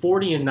were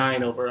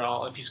 40-9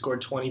 overall if he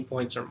scored 20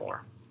 points or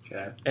more.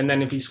 Okay. And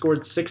then if he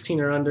scored 16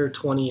 or under,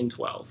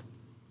 20-12.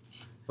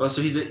 Well,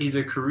 so he's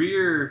a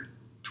career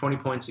 20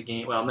 points a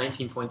game. Well,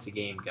 19 points a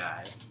game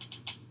guy.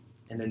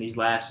 And then these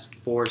last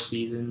 4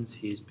 seasons,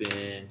 he's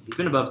been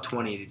above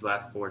 20 these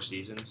last 4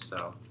 seasons.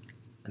 So,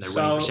 and their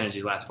winning percentage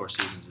these last 4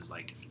 seasons is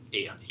like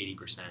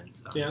 80%.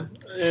 So. Yeah,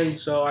 and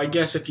so I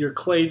guess if you're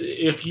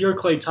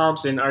Klay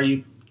Thompson, are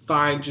you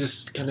fine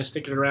just kind of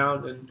sticking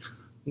around and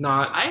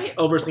not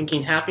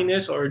overthinking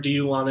happiness, or do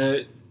you want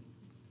to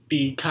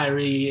be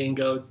Kyrie and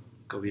go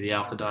be the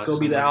alpha dog. be the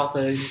somewhere.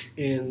 alpha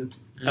in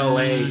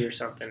LA or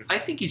something? I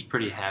think he's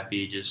pretty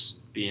happy just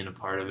being a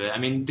part of it. I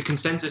mean, the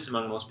consensus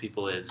among most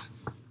people is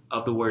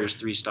of the Warriors'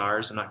 3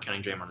 stars. I'm not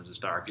counting Draymond as a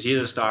star because he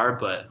is a star,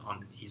 but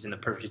he's in the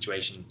perfect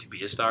situation to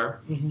be a star.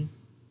 Mm-hmm.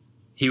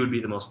 He would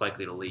be the most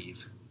likely to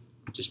leave,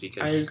 just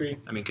because. I agree.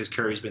 I mean, because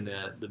Curry's been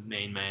the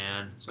main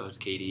man, so is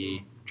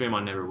KD.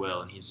 Draymond never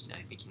will, and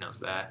I think he knows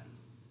that.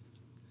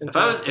 And If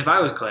so, I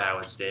was Clay, I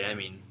would stay. I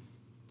mean,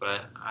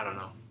 but I don't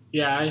know.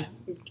 yeah,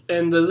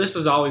 this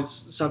is always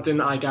something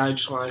like I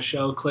just want to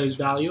show Klay's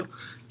value.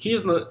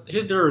 His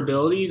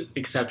durability is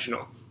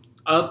exceptional.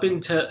 Up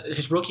until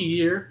his rookie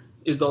year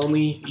is the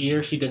only year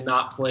he did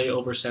not play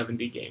over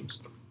 70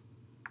 games.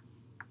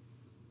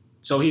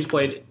 So he's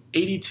played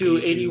 82,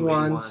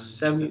 81,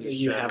 70.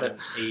 You have it.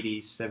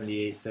 80,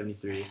 78,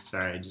 73.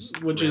 Sorry, I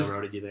just Which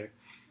railroaded you there.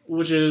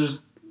 Which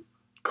is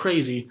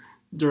crazy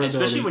durability.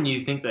 Especially when you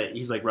think that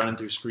he's like running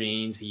through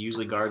screens. He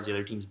usually guards the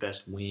other team's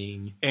best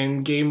wing.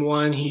 In game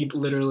one, he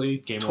literally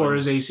tore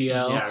his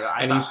ACL. Yeah,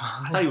 I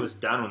thought he was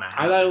done when that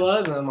happened. I thought he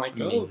was, and I'm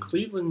like,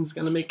 Cleveland's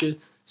going to make a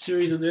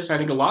series of this. I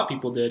think a lot of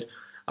people did.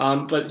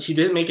 But he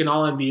didn't make an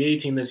All-NBA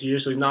team this year,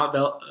 so he's not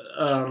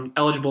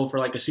eligible for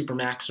like a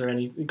Supermax or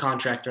any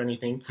contract or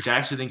anything. Which I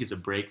actually think is a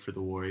break for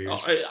the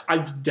Warriors.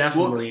 It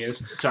definitely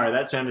is. Sorry,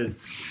 that sounded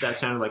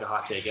like a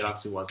hot take. It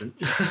obviously wasn't.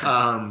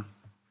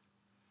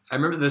 I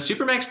remember the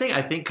Supermax thing.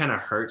 I think kind of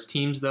hurts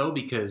teams though,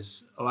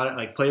 because a lot of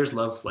like players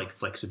love like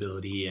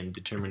flexibility and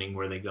determining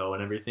where they go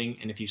and everything.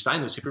 And if you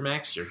sign the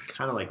Supermax, you're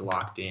kind of like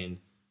locked in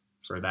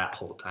for that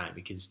whole time,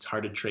 because it's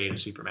hard to trade a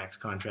Supermax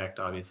contract,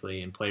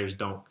 obviously, and players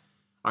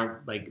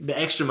aren't like the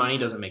extra money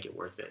doesn't make it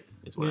worth it.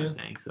 Is what I'm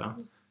saying. So,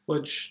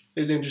 which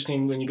is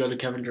interesting when you go to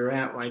Kevin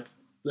Durant, like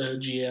the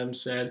GM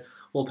said,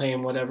 we'll pay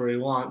him whatever he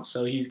wants.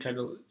 So he's kind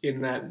of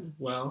in that.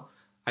 Well,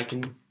 I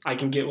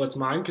can get what's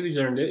mine because he's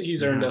earned it.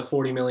 He's earned a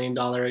 $40 million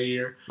a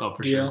year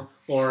deal. Sure.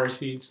 Or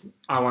if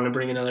I want to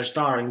bring another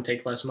star and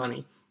take less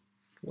money.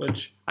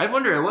 Which I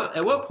wonder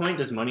at what point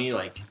does money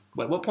at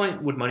what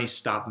point would money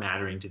stop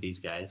mattering to these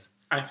guys?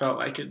 I felt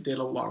like it did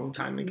a long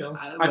time ago.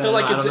 I feel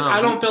like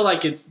I don't feel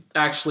like it's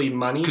actually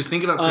money. Because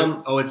think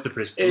about it's the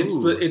prestige.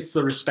 It's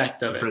the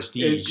respect of the it.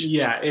 Prestige.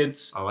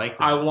 I like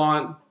that. I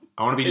want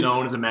to be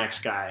known as a max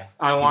guy.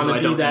 I want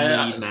to be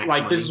that. Like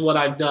money. This is what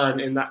I've done,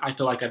 and I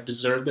feel like I've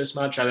deserved this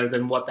much, rather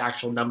than what the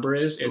actual number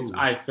is.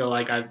 I feel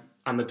like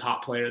I'm the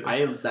top player.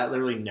 That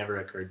literally never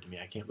occurred to me.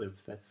 I can't believe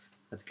that's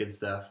good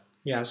stuff.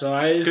 Yeah, so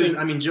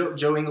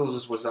Joe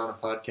Ingles was on a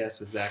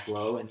podcast with Zach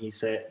Lowe, and he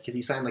said, because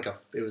he signed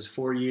it was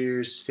 4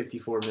 years,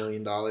 $54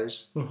 million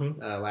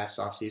last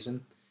offseason,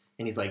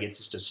 and he's like, it's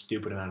just a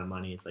stupid amount of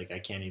money. It's like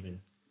you can't even.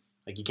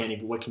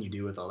 What can you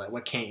do with all that?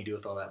 What can't you do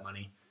with all that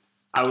money?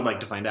 I would like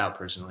to find out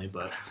personally,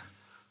 but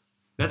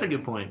that's a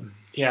good point.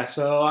 Yeah,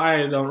 so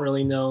I don't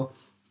really know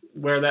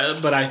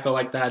but I feel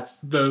like that's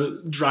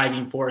the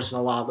driving force in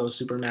a lot of those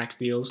Supermax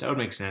deals. That would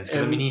make sense,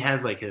 because he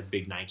has like a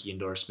big Nike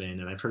endorsement,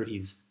 and I've heard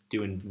he's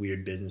doing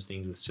weird business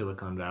things with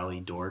Silicon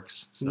Valley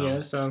dorks. So. Yeah,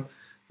 so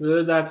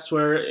that's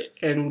where,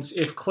 and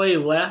if Clay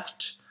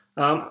left,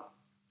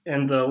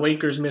 and the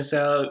Lakers miss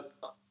out,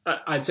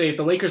 I'd say if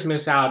the Lakers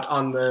miss out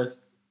on the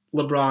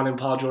LeBron and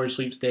Paul George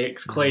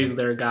sweepstakes, Clay's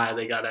their guy.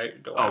 They gotta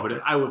go. But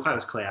if I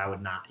was Clay, I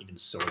would not even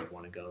sort of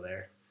want to go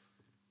there.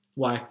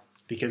 Why?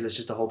 Because it's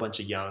just a whole bunch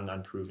of young,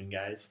 unproven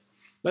guys.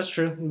 That's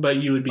true, but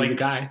you would be the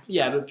guy.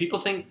 Yeah, but people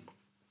think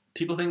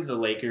the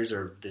Lakers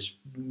are this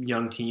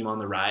young team on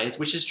the rise,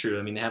 which is true.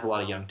 I mean, they have a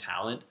lot of young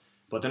talent,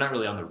 but they're not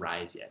really on the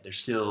rise yet. They're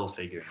still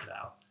figuring it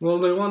out. Well,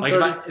 they want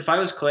if I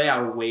was Clay, I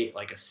would wait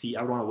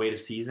I would want to wait a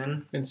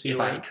season and see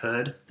if I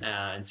could,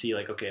 and see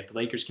okay, if the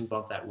Lakers can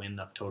bump that win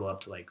total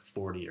up to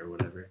 40 or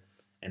whatever,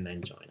 and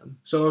then join them.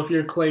 So if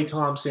you're Klay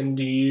Thompson,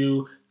 do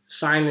you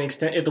sign an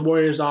extent? If the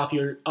Warriors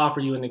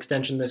offer you an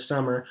extension this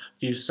summer,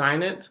 do you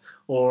sign it,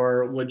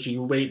 or would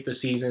you wait the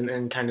season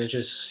and kind of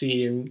just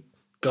see and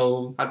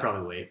go? I'd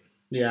probably wait.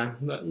 Yeah,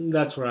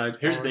 that's where I'd.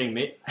 Here's the thing,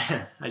 mate.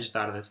 I just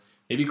thought of this.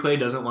 Maybe Clay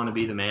doesn't want to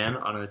be the man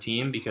on a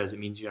team because it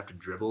means you have to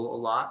dribble a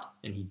lot,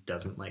 and he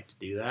doesn't like to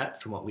do that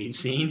from what we've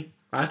seen.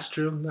 That's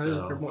true. That is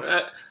a fair point.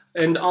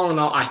 And all in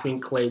all, I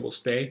think Clay will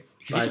stay.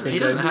 Because he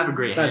doesn't have a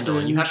great handle.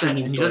 And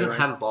he doesn't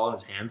have the ball in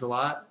his hands a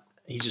lot.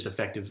 He's just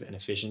effective and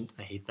efficient.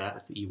 I hate that.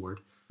 That's the E word.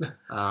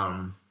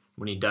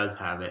 When he does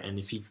have it, and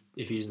if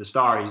he's the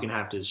star, he's gonna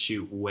have to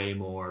shoot way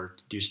more,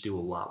 do a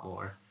lot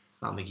more.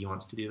 I don't think he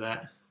wants to do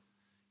that.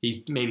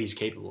 Maybe he's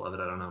capable of it.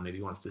 I don't know. Maybe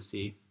he wants to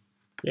see.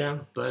 Yeah.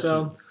 But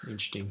so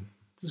interesting.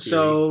 Theory.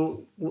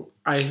 So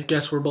I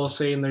guess we're both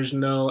saying there's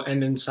no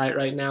end in sight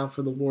right now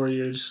for the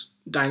Warriors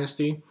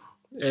dynasty.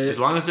 As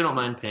long as they don't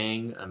mind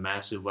paying a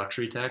massive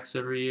luxury tax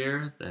every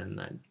year,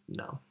 then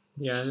no.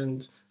 Yeah,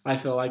 and I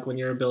feel like when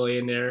you're a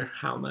billionaire,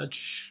 how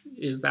much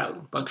is that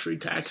luxury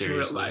tax in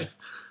real life?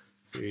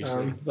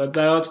 Seriously. But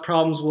those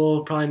problems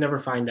we'll probably never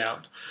find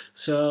out.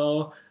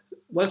 So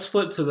let's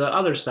flip to the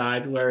other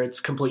side where it's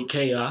complete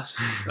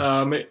chaos,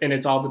 and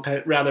it's all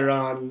rather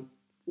on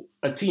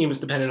a team is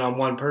dependent on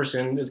one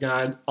person is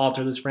going to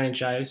alter this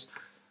franchise.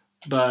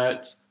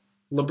 But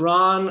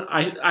LeBron,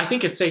 I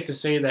think it's safe to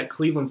say that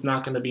Cleveland's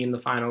not going to be in the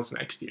finals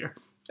next year,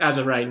 as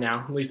of right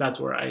now. At least that's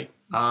where I see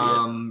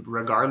it.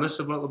 Regardless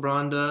of what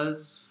LeBron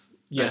does,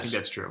 yes. I think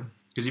that's true.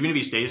 Because even if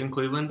he stays in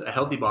Cleveland, a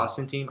healthy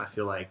Boston team, I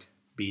feel like,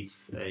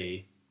 beats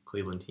a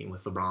Cleveland team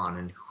with LeBron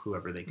and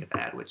whoever they could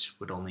add, which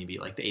would only be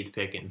like the 8th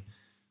pick in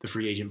the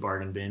free agent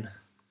bargain bin.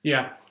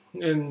 Yeah,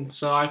 and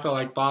so I feel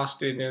like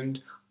Boston,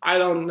 and I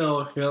don't know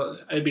if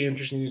it'd be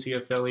interesting to see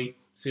a Philly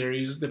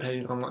series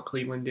depending on what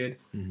Cleveland did.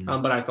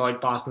 Mm-hmm. But I feel like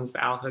Boston's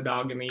the alpha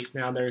dog in the East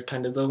now. They're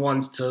kind of the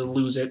ones to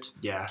lose it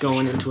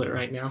going into it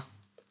right now.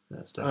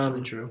 That's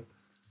definitely true.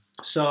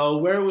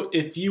 So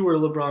if you were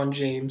LeBron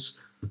James,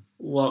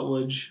 what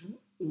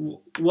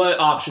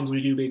options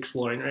would you be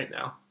exploring right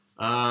now?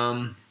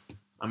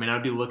 I mean,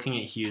 I'd be looking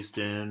at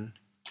Houston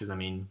because, I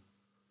mean,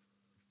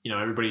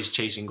 everybody's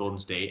chasing Golden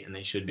State, and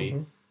they should be.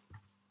 Mhm.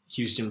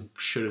 Houston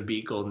should have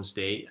beat Golden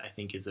State, I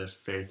think is a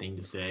fair thing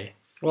to say.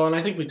 Well, and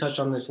I think we touched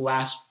on this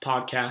last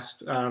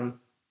podcast,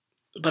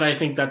 but I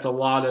think that's a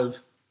lot of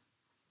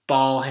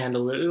ball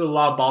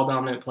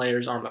dominant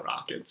players on the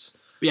Rockets.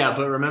 Yeah,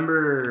 but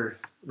remember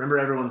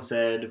everyone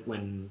said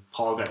when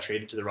Paul got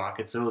traded to the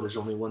Rockets, there's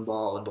only one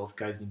ball and both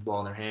guys need the ball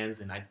in their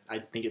hands, and I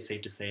think it's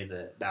safe to say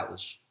that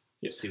was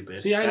stupid.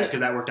 See,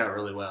 because that worked out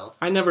really well.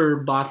 I never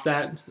bought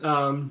that.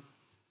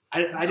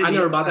 I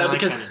never bought that I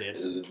because kinda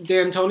did.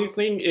 D'Antoni's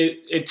thing,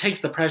 it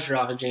takes the pressure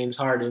off of James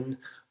Harden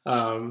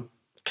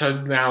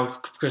because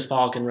now Chris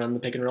Paul can run the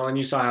pick and roll, and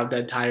you saw how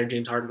dead tired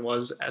James Harden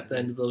was at the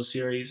end of those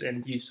series,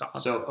 and you saw.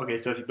 So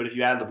if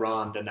you add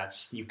LeBron, then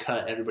you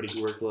cut everybody's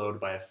workload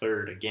by a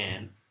third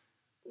again.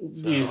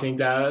 Do you think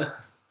that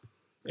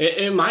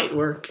it might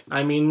work?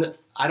 I mean,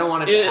 I don't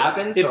want it to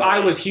happen. If I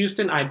was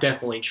Houston, I'd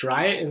definitely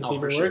try it and see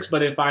if it works. Sure.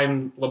 But if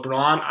I'm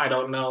LeBron, I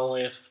don't know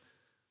if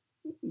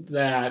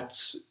that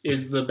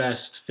is the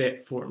best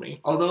fit for me.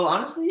 Although,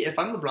 honestly, if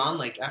I'm LeBron,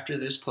 like after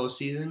this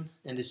postseason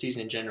and this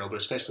season in general, but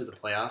especially the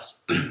playoffs,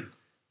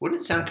 wouldn't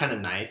it sound kind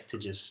of nice to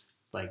just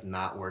like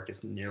not work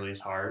as nearly as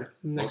hard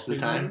most of the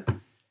time?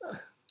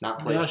 Not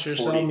play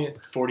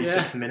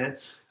 46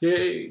 minutes.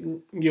 Yeah,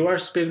 you are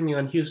spitting me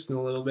on Houston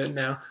a little bit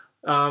now.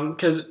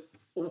 Because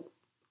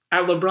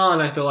at LeBron,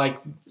 I feel like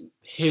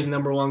his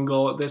number one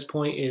goal at this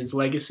point is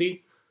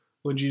legacy.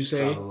 Would you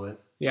say? Probably.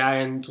 Yeah,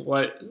 and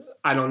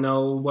I don't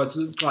know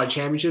what's probably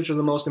championships are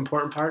the most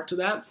important part to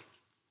that,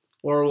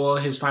 or will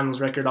his finals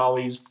record there'll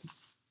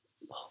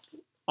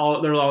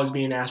always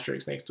be an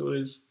asterisk next to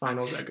his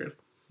finals record?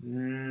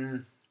 A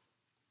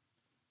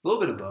little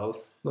bit of both.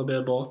 A little bit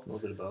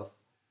of both.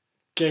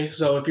 Okay,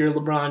 so if you're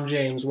LeBron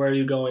James, where are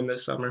you going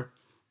this summer?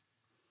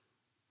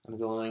 I'm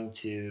going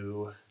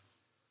to.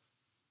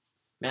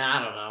 Man,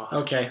 I don't know.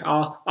 Okay,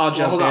 I'll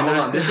jump Hold in.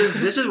 on. This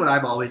is what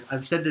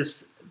I've said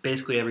this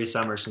basically every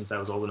summer since I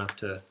was old enough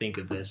to think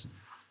of this.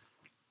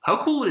 How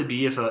cool would it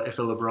be if a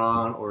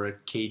LeBron or a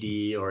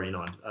KD or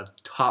a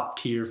top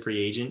tier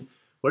free agent?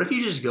 What if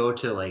you just go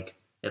to like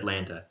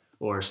Atlanta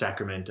or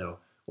Sacramento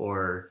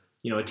or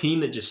a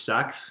team that just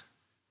sucks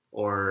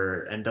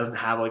and doesn't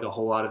have like a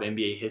whole lot of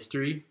NBA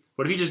history?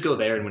 What if you just go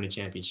there and win a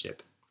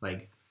championship?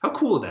 Like, how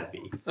cool would that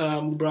be?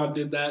 LeBron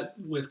did that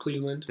with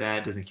Cleveland.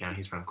 That doesn't count.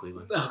 He's from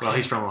Cleveland. Okay. Well,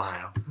 he's from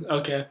Ohio.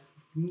 Okay,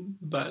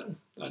 but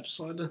I just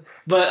wanted to.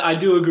 But I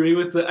do agree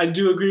with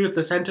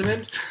the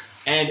sentiment.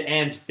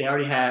 And they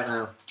already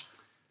have.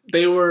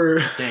 They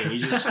were. Dang,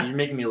 you're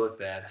making me look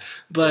bad.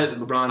 But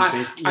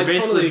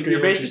you're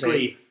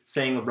basically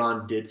saying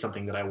LeBron did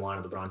something that I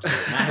wanted LeBron to do.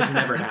 And that has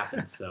never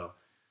happened. So.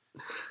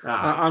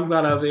 I'm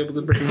glad I was able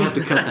to bring. You have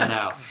to cut that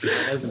out.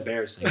 That was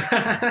embarrassing.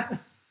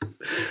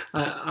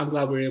 I'm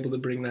glad we were able to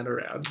bring that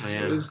around. I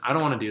am. I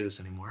don't want to do this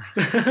anymore.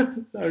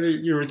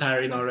 You're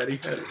retiring already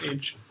at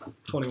age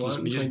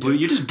 21.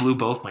 You just blew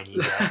both my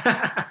knees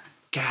out.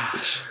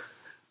 Gosh.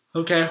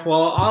 Okay,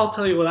 well, I'll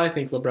tell you what I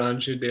think LeBron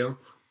should do.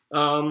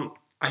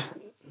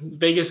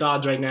 Vegas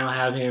odds right now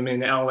have him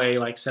in LA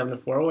like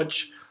 7-4,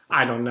 which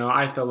I don't know.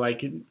 I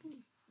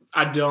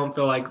don't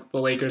feel like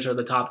the Lakers are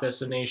the top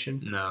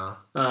destination. No.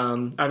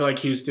 I feel like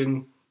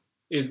Houston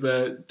is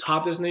the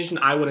top destination.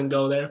 I wouldn't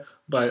go there,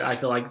 but I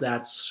feel like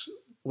that's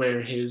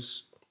where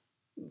his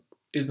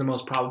is the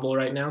most probable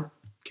right now.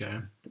 Okay.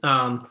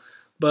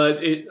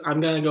 But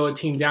I'm going to go a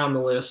team down the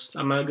list.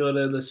 I'm going to go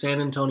to the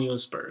San Antonio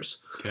Spurs.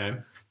 Okay.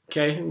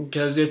 Okay,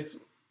 because if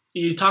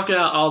you talk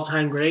about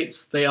all-time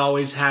greats, they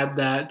always had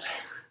that.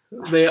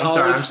 Sorry,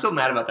 I'm still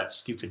mad about that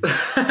stupid.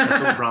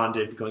 That's what LeBron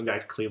did going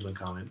back to Cleveland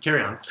comment.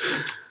 Carry on.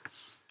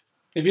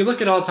 If you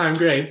look at all-time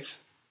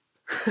greats,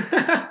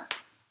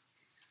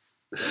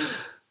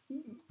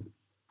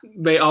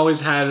 they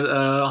always had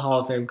a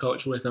Hall of Fame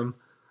coach with them.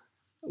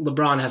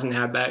 LeBron hasn't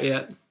had that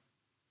yet.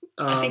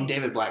 I think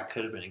David Black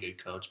could have been a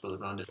good coach, but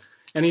LeBron did.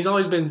 And he's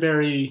always been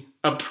very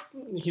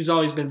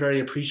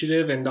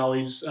appreciative and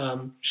always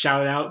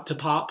shout out to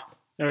Pop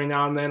every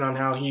now and then on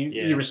how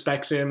he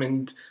respects him,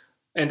 and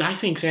I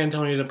think San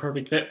Antonio is a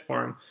perfect fit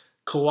for him.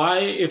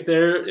 Kawhi,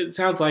 it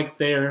sounds like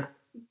San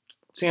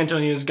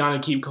Antonio is gonna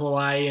keep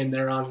Kawhi and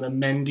they're on the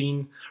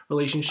mending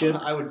relationship.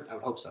 I would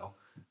hope so.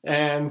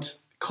 And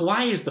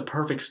Kawhi is the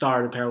perfect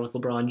star to pair with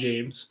LeBron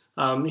James.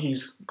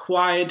 He's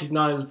quiet. He's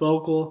not as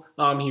vocal.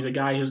 He's a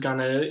guy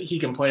he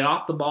can play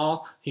off the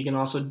ball. He can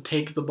also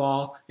take the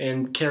ball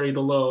and carry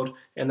the load.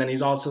 And then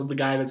he's also the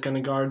guy that's going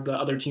to guard the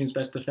other team's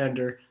best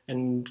defender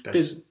and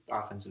best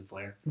offensive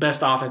player.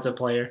 Best offensive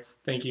player.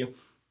 Thank you.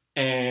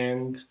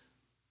 And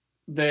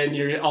then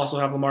you also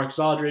have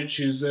LaMarcus Aldridge,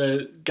 who's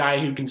a guy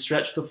who can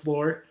stretch the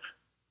floor.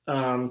 He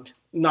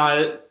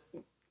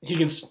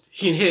can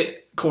hit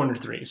corner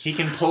threes. He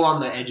can pull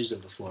on the edges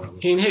of the floor.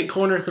 He can hit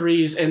corner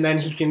threes, and then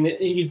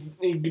he's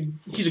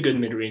a good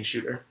mid-range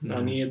shooter.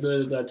 Mm-hmm. He hits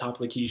the top of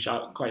the key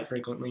shot quite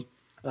frequently.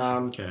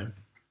 Okay.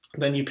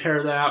 Then you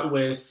pair that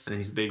with...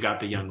 And they've got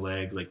the young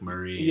legs like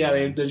Murray. Yeah,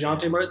 they have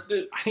DeJounte Murray.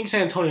 I think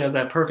San Antonio has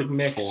that perfect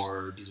mix.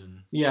 Forbes.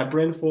 Yeah,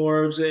 Bryn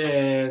Forbes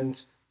and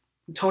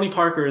Tony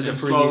Parker is a And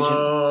free agent.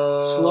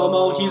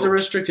 Slow-mo, he's a Oh.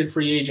 restricted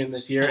free agent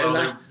this year. Well,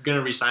 and they're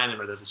gonna resign him,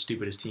 or they're the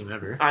stupidest team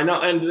ever. I know,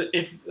 and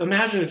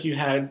imagine if you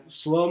had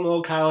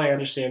Slow-mo, Kyle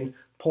Anderson,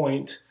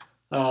 Point,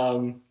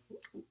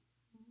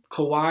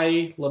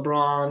 Kawhi,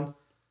 LeBron,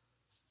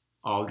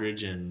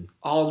 Aldridge and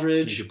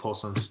Aldridge. you could pull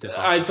some stuff.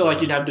 I feel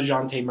like you'd have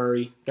DeJounte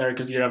Murray there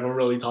because you'd have a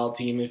really tall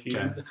team if you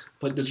Okay.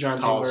 put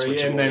DeJounte Tall, Murray,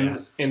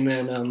 switchable, and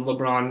then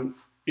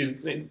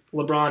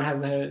LeBron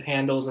has the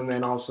handles, and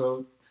then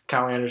also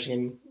Kyle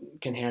Anderson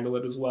can handle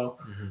it as well.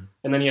 Mhm.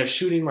 And then you have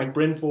shooting like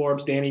Bryn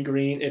Forbes, Danny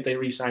Green. If they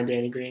re-sign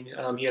Danny Green,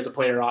 he has a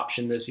player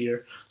option this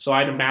year, so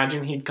I'd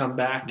imagine he'd come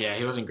back. Yeah,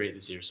 he wasn't great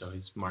this year, so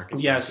his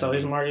market. Yeah, so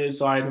his market.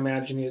 So I'd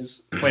imagine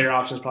his player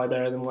option is probably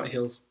better than what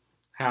he'll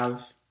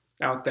have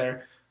out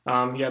there.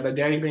 Yeah, the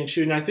Danny Green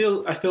shooting. I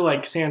feel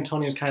like San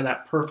Antonio is kind of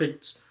that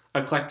perfect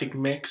eclectic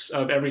mix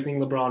of everything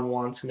LeBron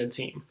wants in a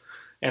team,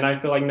 and I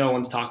feel like no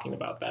one's talking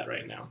about that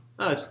right now.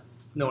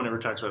 No one ever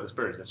talks about the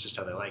Spurs. That's just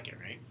how they like it,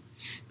 right?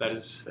 That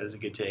is a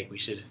good take. We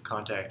should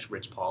contact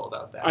Rich Paul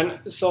about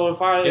that. So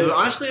if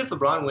Honestly, if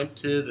LeBron went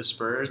to the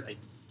Spurs, I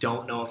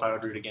don't know if I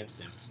would root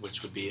against him,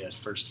 which would be a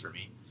first for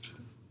me.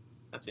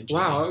 That's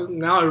interesting. wow,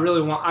 now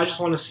I just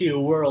want to see a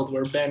world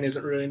where Ben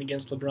isn't rooting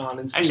against LeBron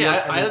and see. Actually,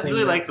 what kind I of thing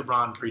really that- like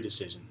LeBron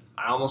pre-decision.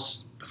 I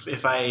almost,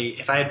 if I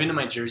had been in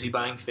my jersey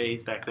buying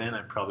phase back then,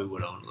 I probably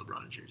would own a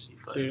LeBron jersey.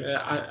 But See,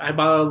 I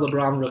bought a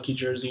LeBron rookie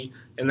jersey,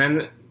 and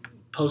then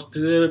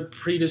posted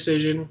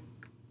pre-decision.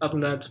 Up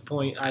until that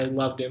point, I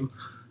loved him.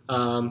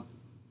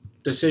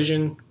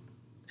 Decision,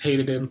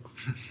 hated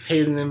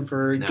him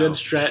for a No. good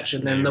stretch,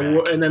 and then Now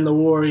you're the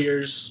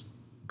Warriors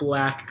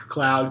black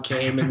cloud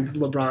came, and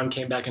LeBron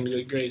came back into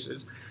good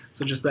graces.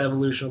 So just the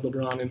evolution of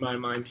LeBron in my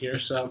mind here.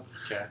 So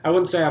Okay. I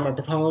wouldn't say I'm a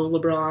proponent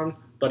of LeBron,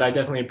 but I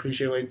definitely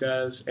appreciate what he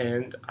does,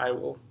 and I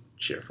will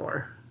cheer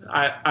for.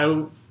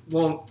 I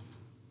won't.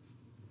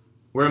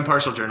 We're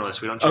impartial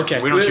journalists. We don't cheer.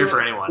 Okay, We don't cheer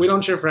for anyone. We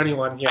don't cheer for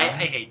anyone. Yeah. I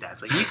hate that.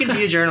 It's like you can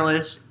be a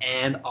journalist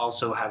and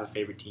also have a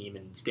favorite team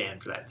and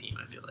stand for that team.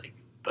 I feel like,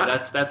 but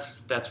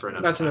that's for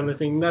another. That's time. another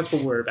thing. That's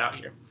what we're about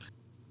here.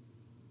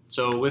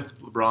 So with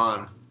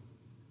LeBron,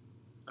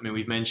 I mean,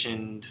 we've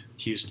mentioned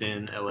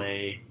Houston,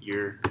 LA,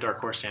 your dark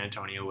horse San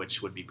Antonio,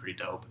 which would be pretty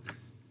dope.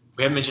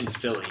 We haven't mentioned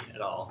Philly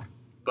at all.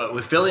 But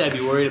with Philly, I'd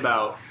be worried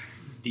about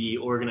the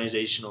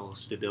organizational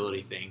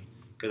stability thing.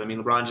 Because, I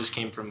mean, LeBron just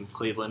came from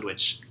Cleveland,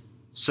 which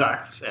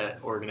sucks at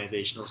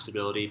organizational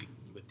stability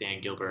with Dan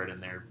Gilbert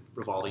and their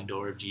revolving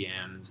door of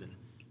GMs. And,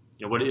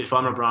 you know, what if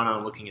I'm LeBron and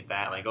I'm looking at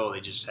that, like, oh,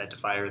 they just had to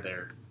fire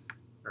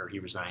or he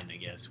resigned, I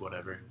guess,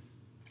 whatever.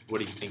 What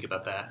do you think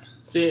about that?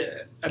 See,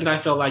 and I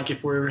felt like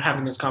if we were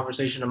having this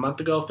conversation a month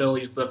ago,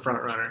 Philly's the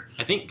front runner.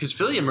 I think because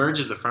Philly emerged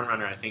as the front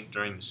runner, I think,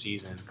 during the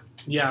season.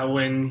 Yeah,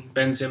 when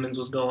Ben Simmons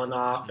was going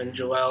off and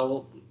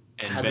Joel.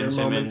 And Had Ben their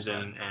Simmons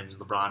and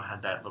LeBron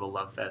had that little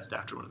love fest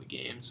after one of the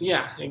games.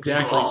 Yeah,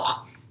 exactly.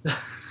 Oh.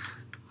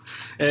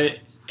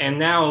 And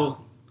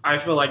now I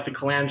feel like the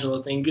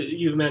Colangelo thing,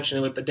 you've mentioned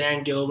it with the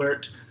Dan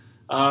Gilbert.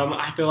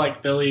 I feel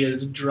like Philly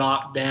has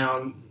dropped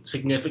down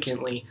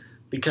significantly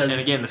because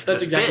And again, the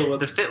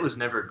fit was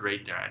never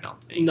great there, I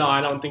don't think. No, I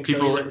don't think so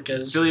People, either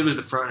because Philly was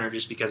the front runner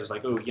just because it was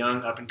like, oh,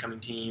 young, up-and-coming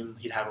team.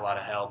 He'd have a lot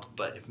of help.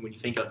 But when you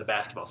think of the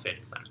basketball fit,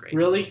 it's not great.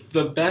 really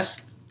the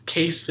best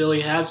case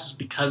Philly has is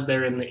because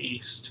they're in the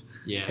East.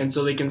 Yeah. And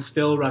so they can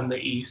still run the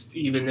East.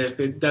 Even if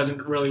it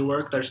doesn't really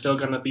work, they're still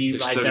going to be They're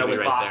right still there gonna be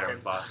with right Boston. there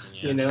with Boston,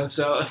 yeah. You know,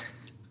 so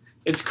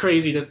it's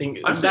crazy to think.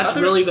 Honestly, that's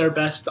really their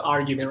best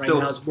argument right So-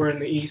 now is we're in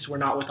the East, we're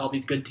not with all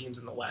these good teams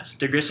in the West.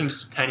 Digressing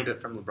just a tiny bit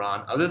from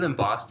LeBron, other than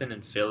Boston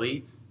and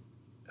Philly,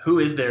 who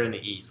is there in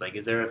the East? Like,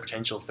 is there a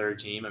potential third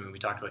team? I mean, we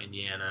talked about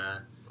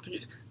Indiana,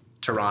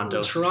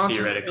 Toronto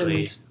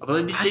theoretically. and-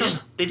 Although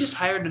they just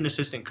hired an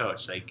assistant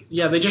coach. Like,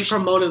 Yeah, they just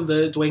promoted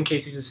the Dwayne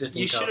Casey's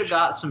assistant you coach. should have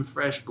got some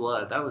fresh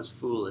blood. That was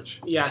foolish.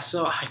 Yeah,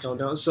 so I don't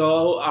know.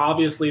 So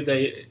obviously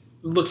it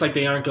looks like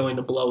they aren't going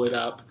to blow it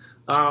up.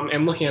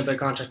 And looking at their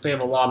contract, they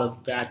have a lot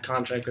of bad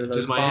contracts.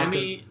 Does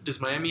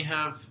Miami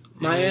have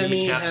Miami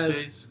any cap has,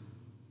 space?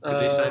 Did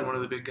they sign one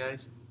of the big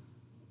guys?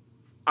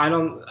 I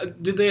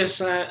don't. Did they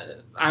assign?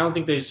 I don't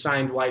think they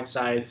signed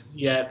Whiteside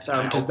yet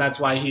because that's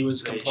why he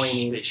was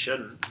complaining. They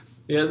shouldn't.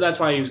 Yeah, that's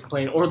why he was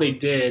complaining. Or they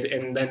did,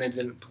 and then they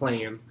didn't play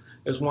him.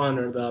 It was one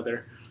or the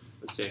other.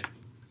 Let's see.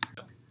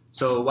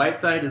 So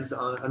Whiteside is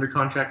under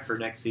contract for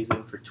next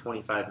season for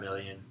 $25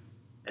 million,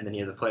 and then he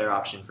has a player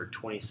option for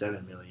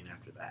 $27 million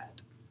after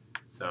that.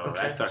 So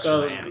that sucks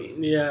for Miami.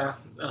 Yeah.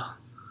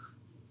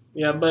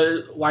 Yeah,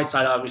 but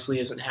Whiteside obviously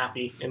isn't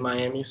happy in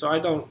Miami, so I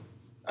don't.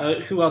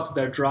 Who else is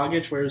there?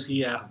 Dragic, where is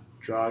he at?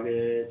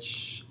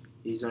 Dragic,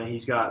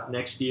 he's got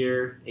next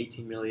year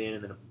 $18 million,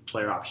 and then a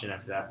player option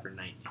after that for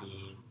 $19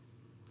 million.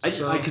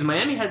 Because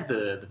Miami has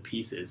the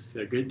pieces.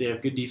 They're good. They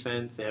have good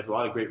defense. They have a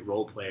lot of great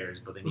role players,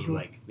 but they need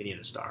they need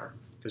a star.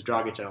 Because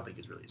Dragic, I don't think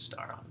is really a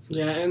star, honestly.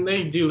 Yeah, and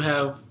they do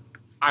have.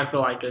 I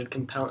feel like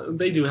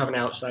they do have an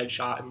outside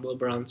shot in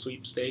LeBron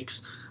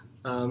sweepstakes.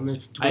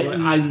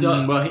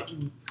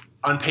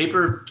 On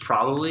paper,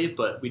 probably,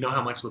 but we know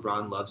how much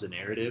LeBron loves a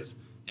narrative,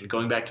 And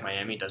going back to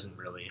Miami doesn't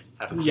really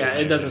have a clue Yeah,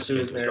 it doesn't suit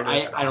his So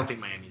narrative. I don't think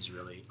Miami's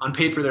really on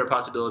paper they're a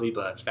possibility,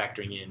 but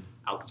factoring in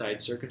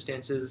outside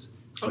circumstances,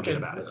 forget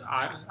about it.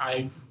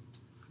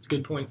 It's a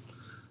good point.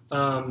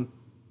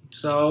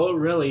 So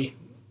really,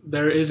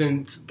 there's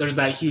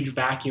that huge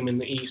vacuum in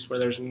the East where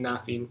there's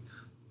nothing.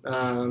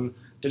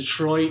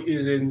 Detroit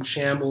is in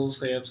shambles.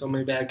 They have so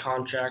many bad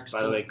contracts.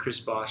 By the way, Chris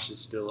Bosh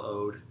is still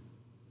owed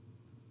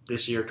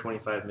this year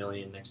 $25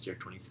 million, next year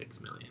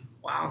 $26 million.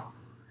 Wow.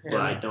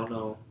 But I don't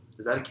know.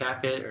 Is that a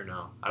cap hit or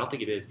no? I don't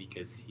think it is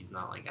because he's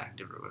not like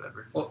active or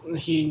whatever. Well,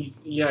 he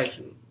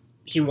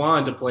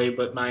wanted to play,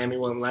 but Miami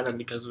wouldn't let him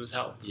because of his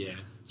health. Yeah.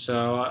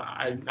 So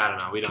I don't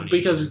know. We don't need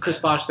because Chris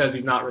Bosh says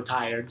he's not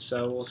retired.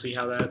 So we'll see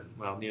how that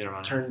neither am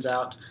I. turns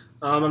out.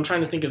 I'm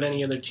trying to think of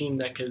any other team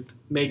that could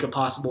make a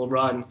possible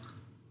run.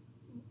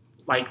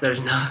 Like there's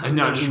no.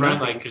 No, just run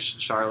like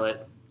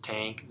Charlotte,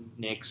 tank,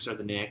 Knicks or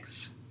the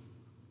Knicks.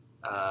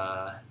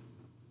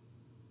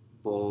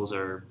 Bulls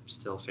are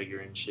still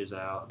figuring shiz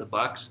out. The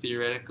Bucks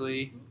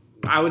theoretically.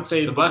 I would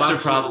say the Bucks are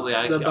probably.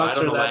 I don't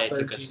are know why that it took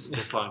third us team.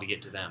 this long to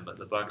get to them, but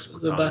the Bucks.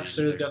 The Bucks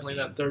are definitely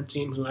that third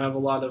team who have a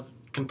lot of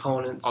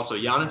components. Also,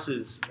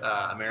 Giannis's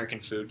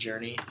American food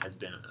journey has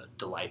been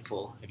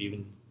delightful. Have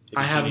you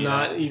I have seen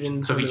not that?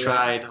 even. So he heard of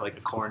tried like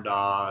a corn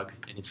dog,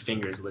 and his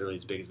finger is literally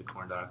as big as a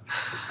corn dog.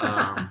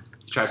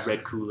 He tried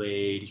red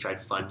Kool-Aid. He tried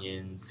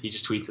Funyuns. He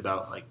just tweets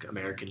about like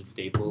American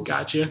staples. that.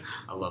 Gotcha.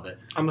 I love it.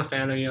 I'm a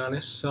fan of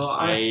Giannis, so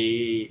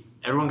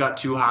Everyone got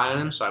too high on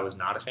him, so I was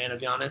not a fan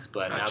of Giannis.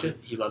 But now Gotcha. that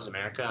he loves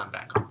America, I'm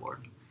back on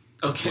board.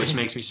 okay. Which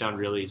makes me sound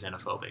really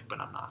xenophobic, but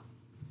I'm not.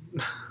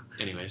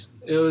 Anyways,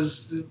 It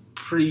was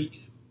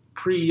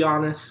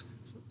pre-Giannis.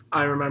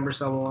 I remember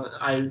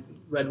I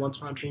read once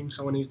in my dream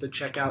someone needs to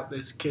check out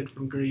this kid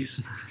from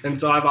Greece, and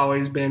so I've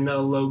always been a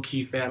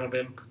low-key fan of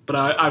him. But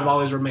I've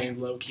always remained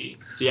low-key.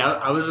 so yeah,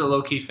 I was a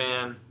low-key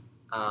fan.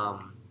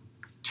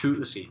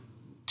 2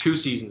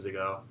 seasons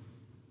ago.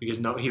 Because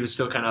he was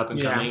still kind of up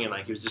and coming, and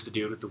like he was just a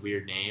dude with a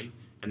weird name,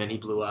 and then he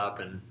blew up,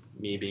 and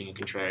me being a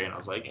contrarian, I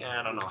was like,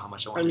 I don't know how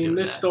much I want to do with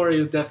this that. story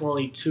is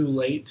definitely too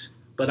late,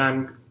 but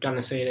I'm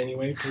gonna say it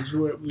anyway because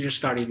we're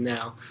starting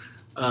now.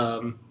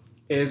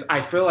 Is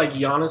I feel like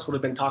Giannis would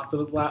have been talked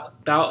about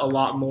a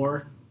lot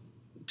more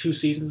 2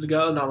 seasons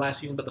ago, not last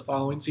season, but the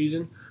following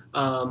season,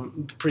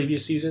 the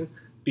previous season,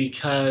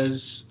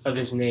 because of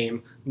his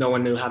name. No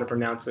one knew how to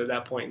pronounce it at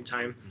that point in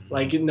time.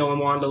 Like, no one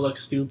wanted to look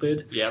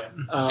stupid. Yep.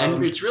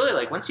 And it's really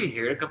like, once you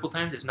hear it a couple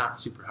times, it's not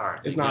super hard.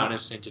 It's not.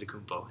 Giannis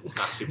Antetokounmpo. It's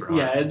not super hard.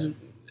 Yeah,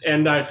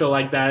 and I feel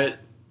like that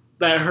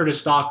hurt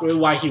his stock,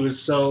 why he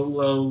was so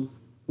low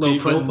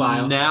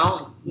profile. Now if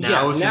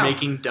you're now.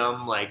 making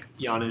dumb, like,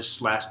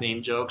 Giannis last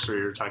name jokes, or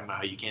you're talking about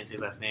how you can't say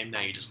his last name,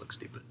 now you just look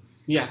stupid.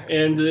 Yeah,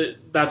 and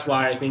that's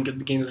why I think at the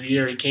beginning of the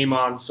year he came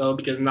on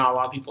because not a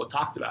lot of people had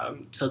talked about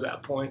him to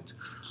that point.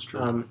 It's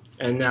true.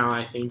 And now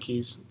I think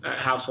he's a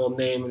household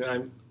name,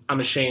 and I'm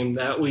ashamed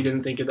that we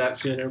didn't think of that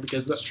sooner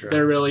because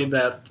they're really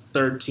that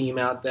third team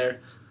out there.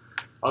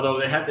 Although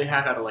they have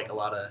had like a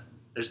lot of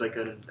I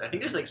think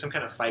there's like some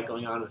kind of fight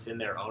going on within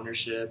their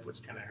ownership,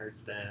 which kind of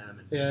hurts them.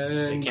 And Yeah,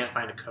 and they can't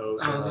find a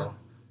coach.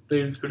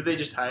 Who did they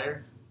just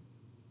hire?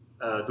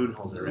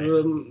 Budenholzer,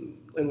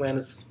 right?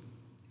 Atlanta's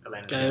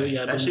Atlanta's guy,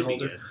 yeah, that should be Budenholzer.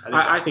 good.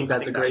 I think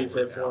that's a great that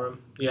will fit work for out.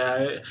 him.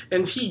 Yeah,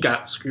 and he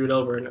got screwed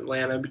over in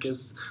Atlanta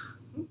because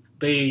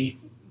they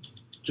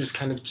just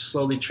kind of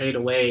slowly trade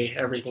away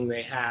everything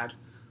they had.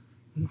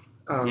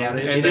 Yeah,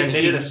 they and did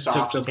he a took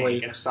soft the tank,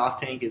 blame. and a soft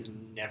tank is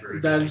never.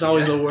 That is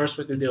always the worst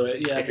way to do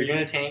it. Yeah, If you're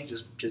gonna tank,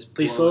 just they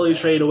blow slowly it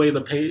back. trade away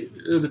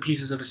the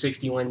pieces of a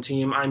 60-win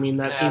team. I mean,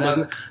 that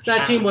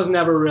Yeah, team was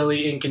never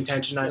really in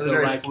contention. I It was feel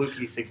very like.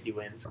 fluky 60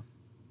 wins.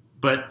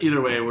 But either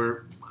way,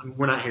 we're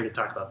not here to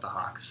talk about the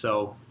Hawks.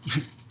 So,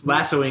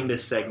 lassoing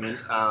this segment,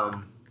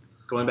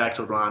 going back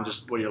to LeBron,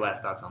 just what are your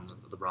last thoughts on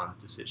LeBron's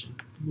decision?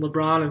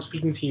 LeBron, I'm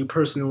speaking to you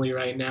personally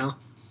right now.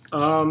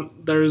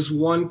 There's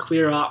one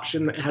clear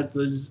option that has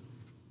the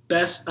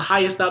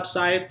highest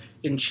upside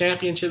in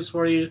championships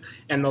for you,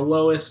 and the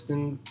lowest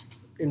in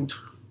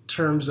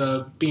terms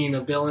of being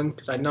a villain.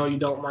 Because I know you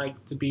don't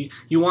like to be,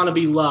 you want to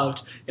be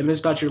loved, and this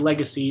is about your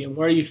legacy, and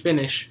where you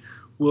finish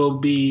will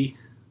be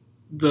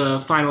the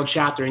final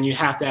chapter, and you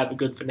have to have a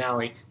good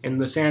finale. And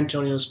the San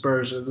Antonio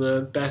Spurs are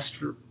the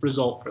best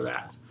result for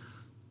that.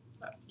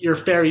 Your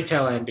fairy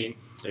tale ending.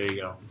 There you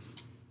go.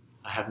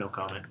 I have no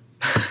comment.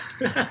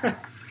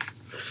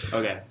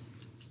 Okay.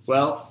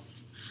 Well,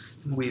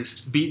 we've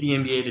beat the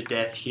NBA to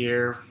death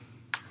here.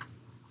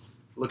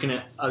 Looking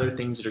at other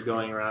things that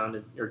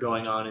are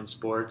going on in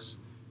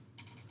sports.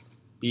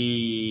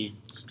 The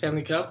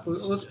Stanley Cup.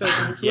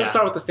 Let's Yeah.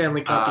 start with the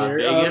Stanley Cup here.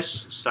 Vegas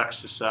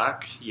sucks to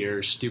suck.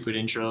 Your stupid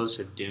intros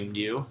have doomed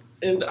you.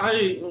 And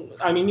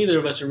I mean, neither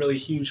of us are really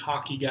huge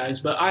hockey guys,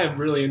 but I have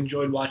really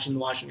enjoyed watching the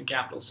Washington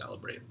Capitals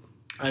celebrate.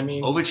 I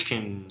mean,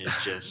 Ovechkin is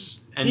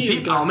just and He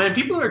is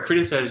people are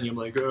criticizing him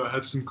like, oh,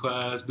 have some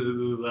class, blah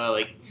blah blah.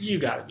 Like, you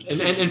gotta be and,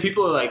 kidding. and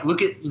people are like,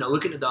 look at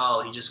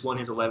Nadal. He just won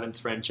his 11th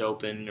French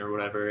Open or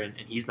whatever, and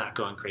he's not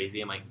going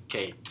crazy. I'm like,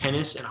 okay,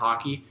 tennis and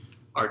hockey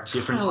are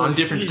different on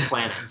different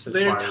planets.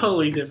 They're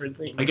totally different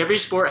things. Like every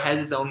sport has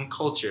its own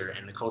culture,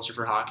 and the culture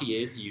for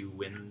hockey is you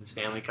win the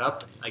Stanley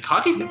Cup. Like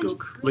hockey fans,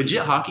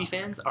 legit hockey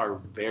fans are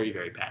very,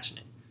 very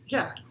passionate.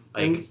 Yeah,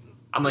 like and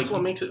I'm like, that's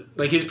what makes it.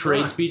 Like his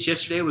parade speech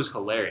yesterday was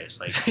hilarious.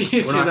 Like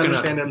you we're not gonna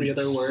understand every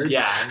other word.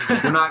 Yeah,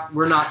 like,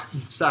 we're not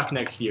suck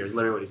next year. Is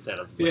literally what he said.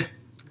 I was like,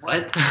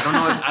 what?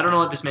 I don't know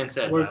what this man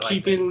said. We're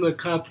keeping the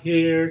cup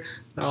here,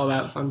 all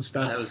that fun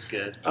stuff. That was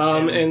good.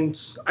 And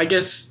I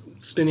guess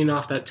spinning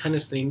off that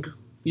tennis thing,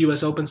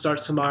 U.S. Open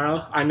starts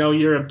tomorrow. I know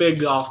you're a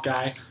big golf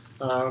guy.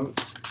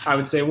 I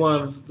would say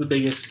one of the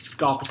biggest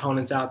golf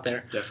opponents out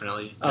there.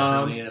 Definitely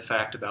a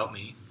fact about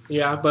me.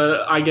 Yeah,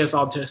 but I guess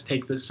I'll just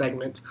take this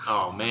segment.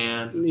 Oh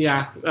man.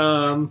 Yeah.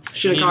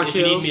 Shinnecock Hills. If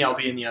you need me, I'll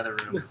be in the other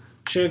room.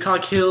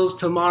 Shinnecock Hills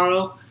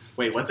tomorrow.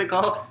 Wait, what's it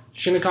called?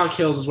 Shinnecock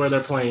Hills is where they're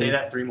playing. Say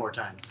that 3 more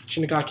times.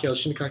 Shinnecock Hills,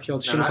 Shinnecock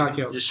Hills, No, Shinnecock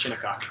Hills. Just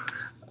Shinnecock.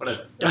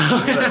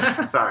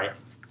 Sorry.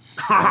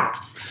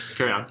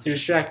 Carry on. You're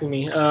distracting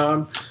me.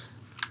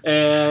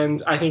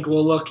 And I think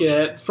we'll look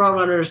at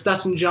frontrunners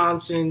Dustin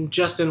Johnson,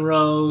 Justin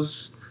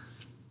Rose,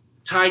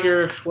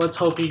 Tiger. Let's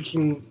hope he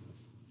can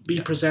be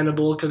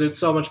presentable because it's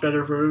so much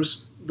better for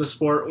the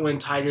sport when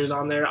Tiger's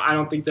on there. I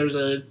don't think there's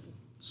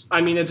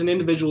it's an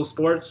individual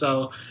sport,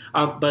 so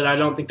but I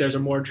don't think there's a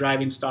more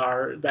driving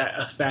star that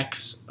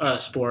affects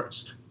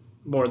sports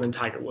more than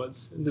Tiger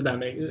Woods. If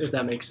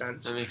that makes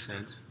sense? That makes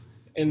sense.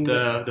 And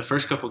the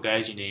first couple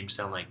guys you named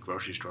sound like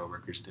grocery store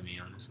workers to me,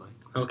 honestly.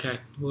 Okay,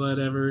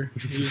 whatever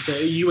you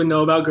say. You would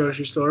know about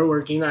grocery store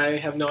working. I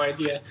have no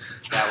idea.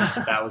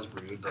 That was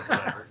rude, but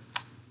whatever.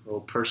 A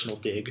little personal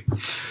dig.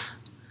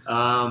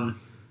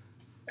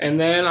 And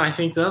then I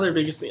think the other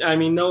biggest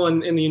thing, no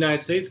one in the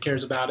United States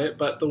cares about it,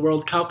 but the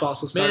World Cup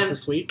also starts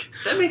this week.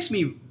 That makes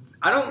me,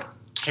 I don't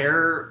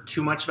care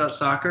too much about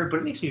soccer, but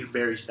it makes me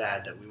very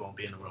sad that we won't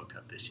be in the World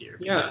Cup this year.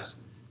 Because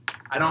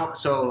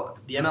so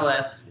the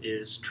MLS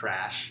is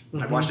trash.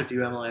 Mm-hmm. I've watched a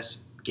few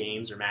MLS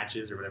games or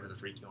matches or whatever the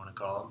freak you want to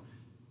call them.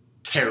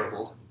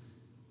 Terrible.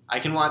 I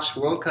can watch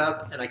World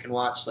Cup and I can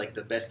watch like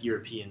the best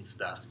European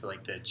stuff, so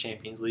like the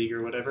Champions League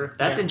or whatever.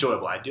 That's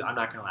enjoyable. I'm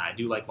not gonna lie, I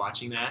do like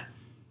watching that.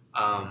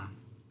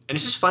 And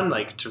it's just fun,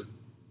 like,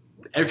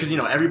 because,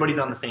 everybody's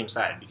on the same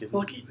side, because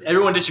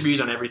everyone disagrees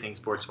on everything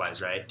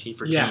sports-wise, right,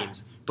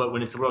 teams. But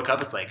when it's the World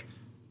Cup, it's like,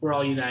 we're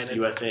all united.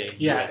 USA.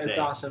 Yeah, USA. It's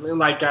awesome.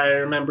 And, I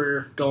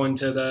remember going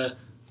to the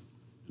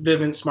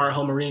Vivint Smart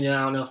Home Arena.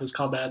 I don't know if it was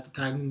called that at the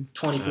time, in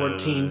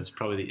 2014. It's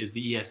probably is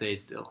the ESA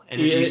still.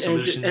 Energy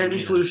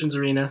Solutions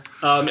Arena.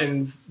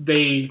 And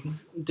they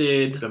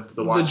did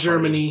the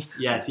Germany.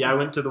 Yes, I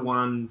went to the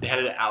one, they had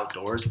it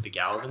outdoors at the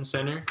Gallivan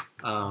Center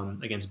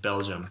against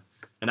Belgium.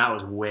 And that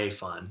was way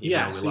fun. Even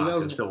though we lost,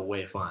 it was still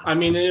way fun.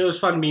 It was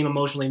fun being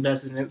emotionally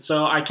invested in it.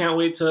 So I can't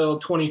wait till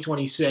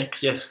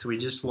 2026. Yes, we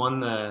just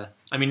won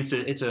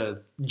it's a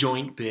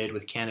joint bid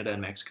with Canada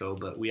and Mexico,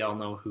 but we all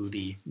know who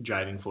the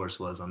driving force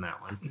was on that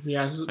one.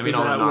 Yes,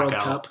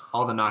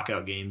 all the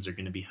knockout games are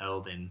going to be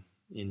held in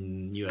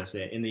the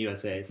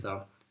USA.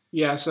 So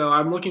yeah, so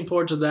I'm looking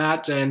forward to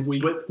that, and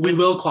we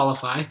will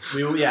qualify.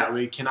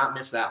 We cannot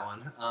miss that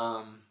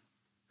one.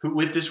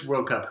 With this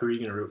World Cup, who are you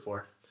going to root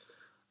for?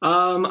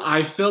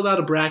 I filled out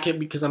a bracket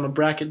because I'm a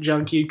bracket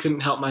junkie. Couldn't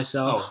help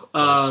myself.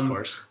 Of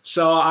course.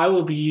 So I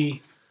will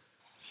be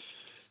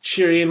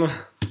cheering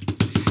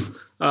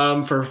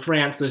for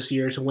France this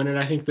year to win it.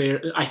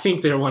 I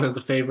think they're one of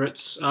the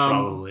favorites.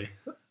 Probably.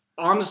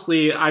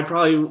 Honestly, I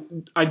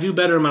do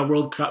better in my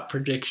World Cup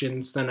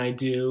predictions than I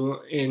do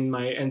in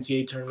my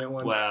NCAA tournament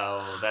ones.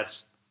 Well,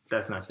 that's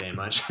not saying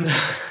much.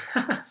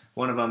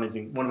 One of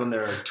them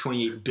there are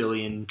 28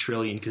 billion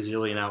trillion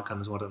gazillion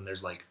outcomes. One of them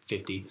there's like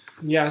 50.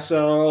 Yeah,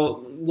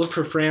 so look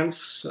for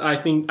France. I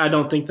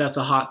don't think that's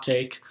a hot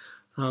take,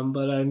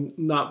 but I'm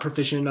not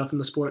proficient enough in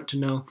the sport to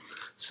know.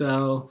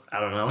 So I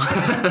don't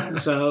know.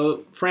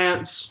 So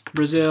France,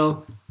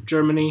 Brazil,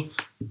 Germany.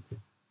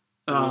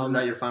 Is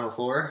that your Final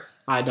Four?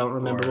 I don't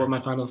remember what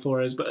my Final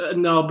Four is, but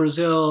no,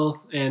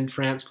 Brazil and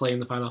France play in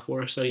the Final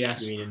Four. So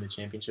yes. You mean in the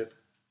championship?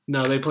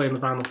 No, they play in the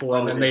Final Four,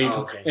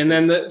 okay. and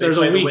then there's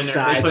a weak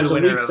side. There's a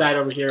weak side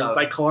over here. Oh. It's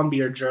like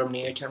Colombia or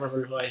Germany. I can't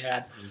remember who I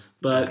had,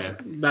 but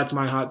that's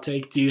my hot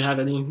take. Do you have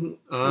any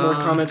more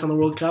comments on the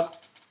World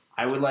Cup?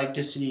 I would like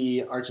to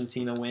see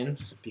Argentina win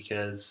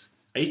because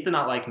I used to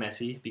not like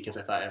Messi because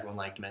I thought everyone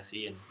liked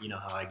Messi, and you know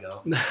how I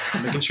go. I'm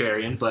the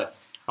contrarian, but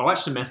I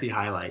watched some Messi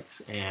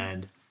highlights,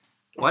 and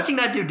watching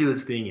that dude do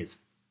his thing is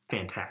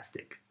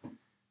fantastic.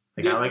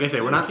 Like I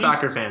said, we're not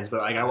soccer fans,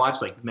 but I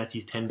watched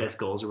Messi's 10 best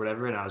goals or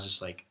whatever, and I was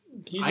just like,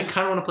 I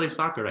kind of want to play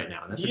soccer right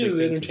now. And that's he is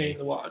entertaining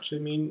to watch.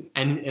 And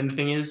the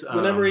thing is,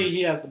 whenever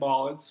he has the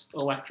ball, it's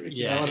electric.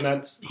 Yeah, and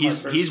that's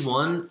he's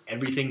won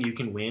everything you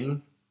can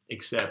win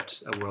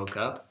except a World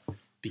Cup,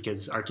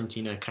 because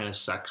Argentina kind of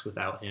sucks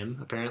without him.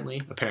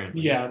 Apparently.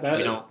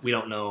 Yeah, we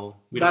don't know.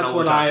 That's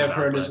what I have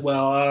heard as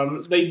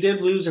well. They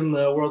did lose in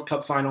the World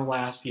Cup final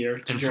last year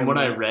to Germany, from what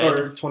I read,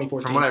 or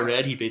 2014. From what I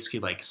read, he basically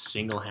like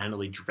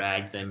single-handedly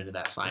dragged them into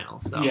that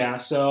final. So yeah,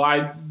 so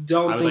I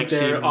don't think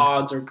their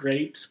odds are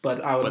great, but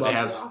I would love they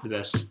to. have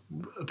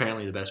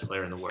the best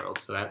player in the world,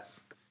 so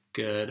that's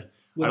good.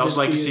 Would I'd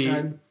also like to see.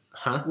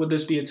 Would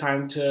this be a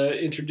time to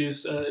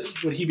introduce?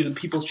 Would he be the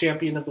people's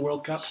champion of the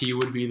World Cup? He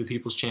would be the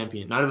people's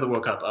champion, not of the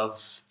World Cup,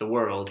 of the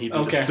world. He'd be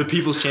Okay. the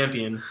people's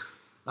champion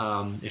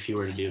if he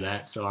were to do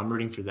that. So I'm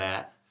rooting for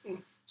that.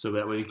 So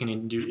that way we can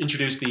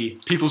introduce the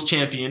people's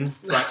champion,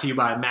 brought to you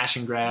by Mash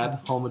and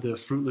Grab, home of the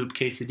Fruit Loop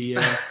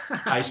quesadilla,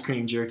 ice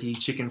cream jerky,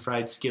 chicken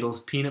fried Skittles,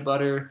 peanut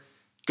butter,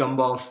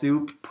 gumball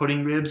soup,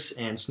 pudding ribs,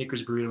 and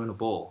Snickers burrito in a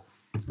bowl.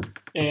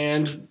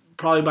 And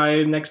probably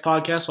by next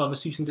podcast we'll have a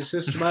cease and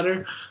desist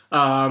letter.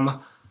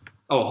 Oh,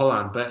 hold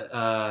on,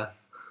 but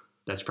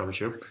that's probably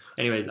true.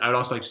 Anyways, I would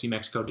also like to see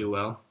Mexico do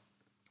well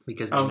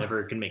because they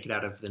never can make it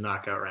out of the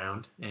knockout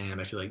round,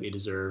 and I feel like they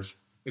deserve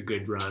a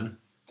good run.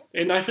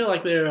 And I feel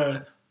like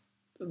they're,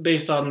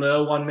 based on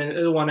the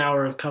 1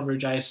 hour of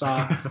coverage I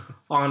saw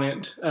on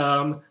it,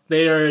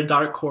 they are a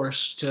dark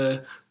horse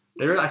to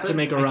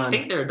make a run. I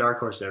think they're a dark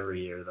horse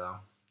every year, though.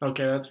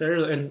 Okay, that's fair.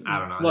 And I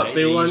don't know. What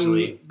they won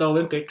usually, the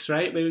Olympics,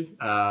 right?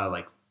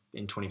 like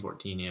in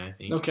 2014, yeah, I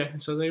think. Okay,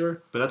 so they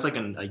were. But that's like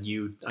a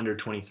U under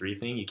 23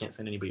 thing. You can't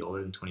send anybody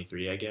older than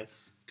 23, I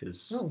guess,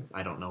 because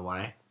I don't know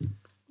why.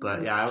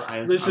 But yeah,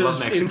 I this I is love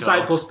Mexico.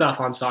 insightful stuff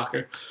on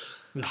soccer.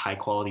 High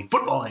quality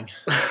footballing.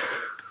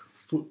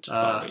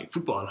 Football.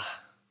 Football.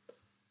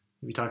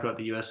 We talked about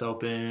the U.S.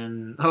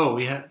 Open. Oh,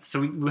 we had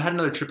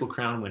another Triple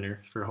Crown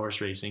winner for horse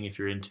racing. If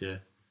you're into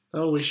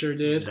we sure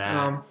did.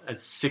 that,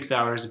 it's 6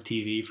 hours of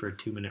TV for a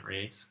 2-minute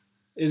race.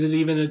 Is it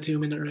even a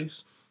 2-minute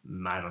race?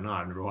 I don't know.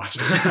 I've never watched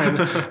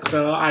it.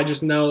 So I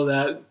just know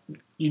that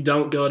you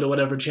don't go to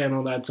whatever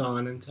channel that's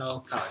on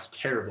until. Oh, it's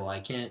terrible.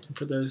 I can't.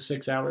 For those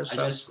 6 hours.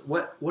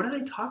 What do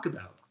they talk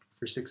about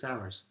for 6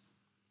 hours?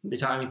 They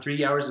talk.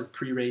 3 hours of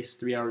pre-race,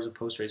 3 hours of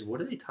post-race. What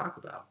do they talk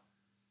about?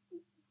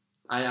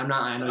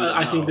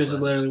 I think this is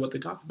literally what they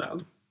talk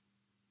about.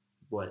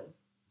 What?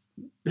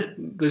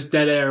 This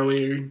dead air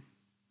weird.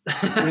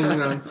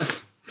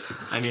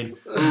 I mean,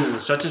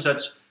 such and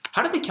such.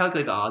 How do they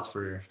calculate the odds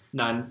for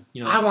none?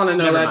 I want to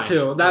know that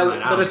too.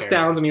 That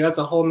astounds me. That's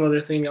a whole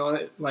other thing on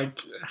it. Like,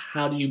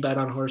 how do you bet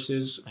on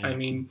horses? I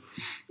mean,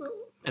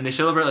 and they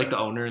celebrate like the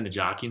owner and the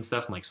jockey and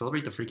stuff. I'm like,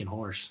 celebrate the freaking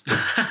horse.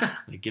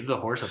 Like, give the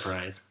horse a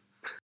prize.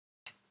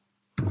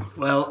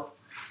 Well,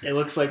 it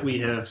looks like we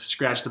have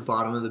scratched the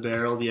bottom of the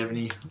barrel. Do you have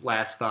any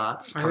last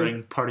thoughts?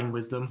 Parting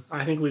wisdom?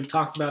 I think we've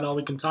talked about all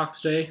we can talk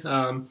today.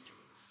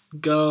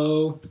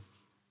 Go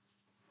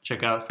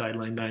check out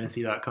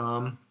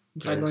SidelineDynasty.com.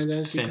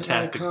 SidelineDynasty.com.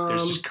 Fantastic.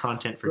 There's just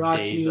content for brought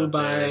days to you up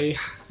by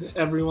there.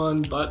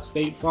 everyone but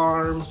State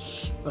Farm.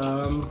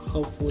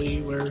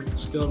 Hopefully we're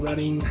still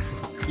running.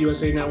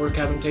 USA Network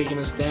hasn't taken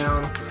us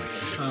down.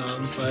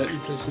 But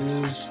this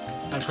is,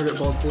 I've heard it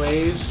both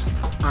ways.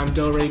 I'm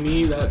Do Re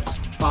Mi.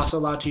 That's Pasa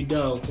La Ti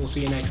Do. We'll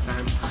see you next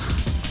time.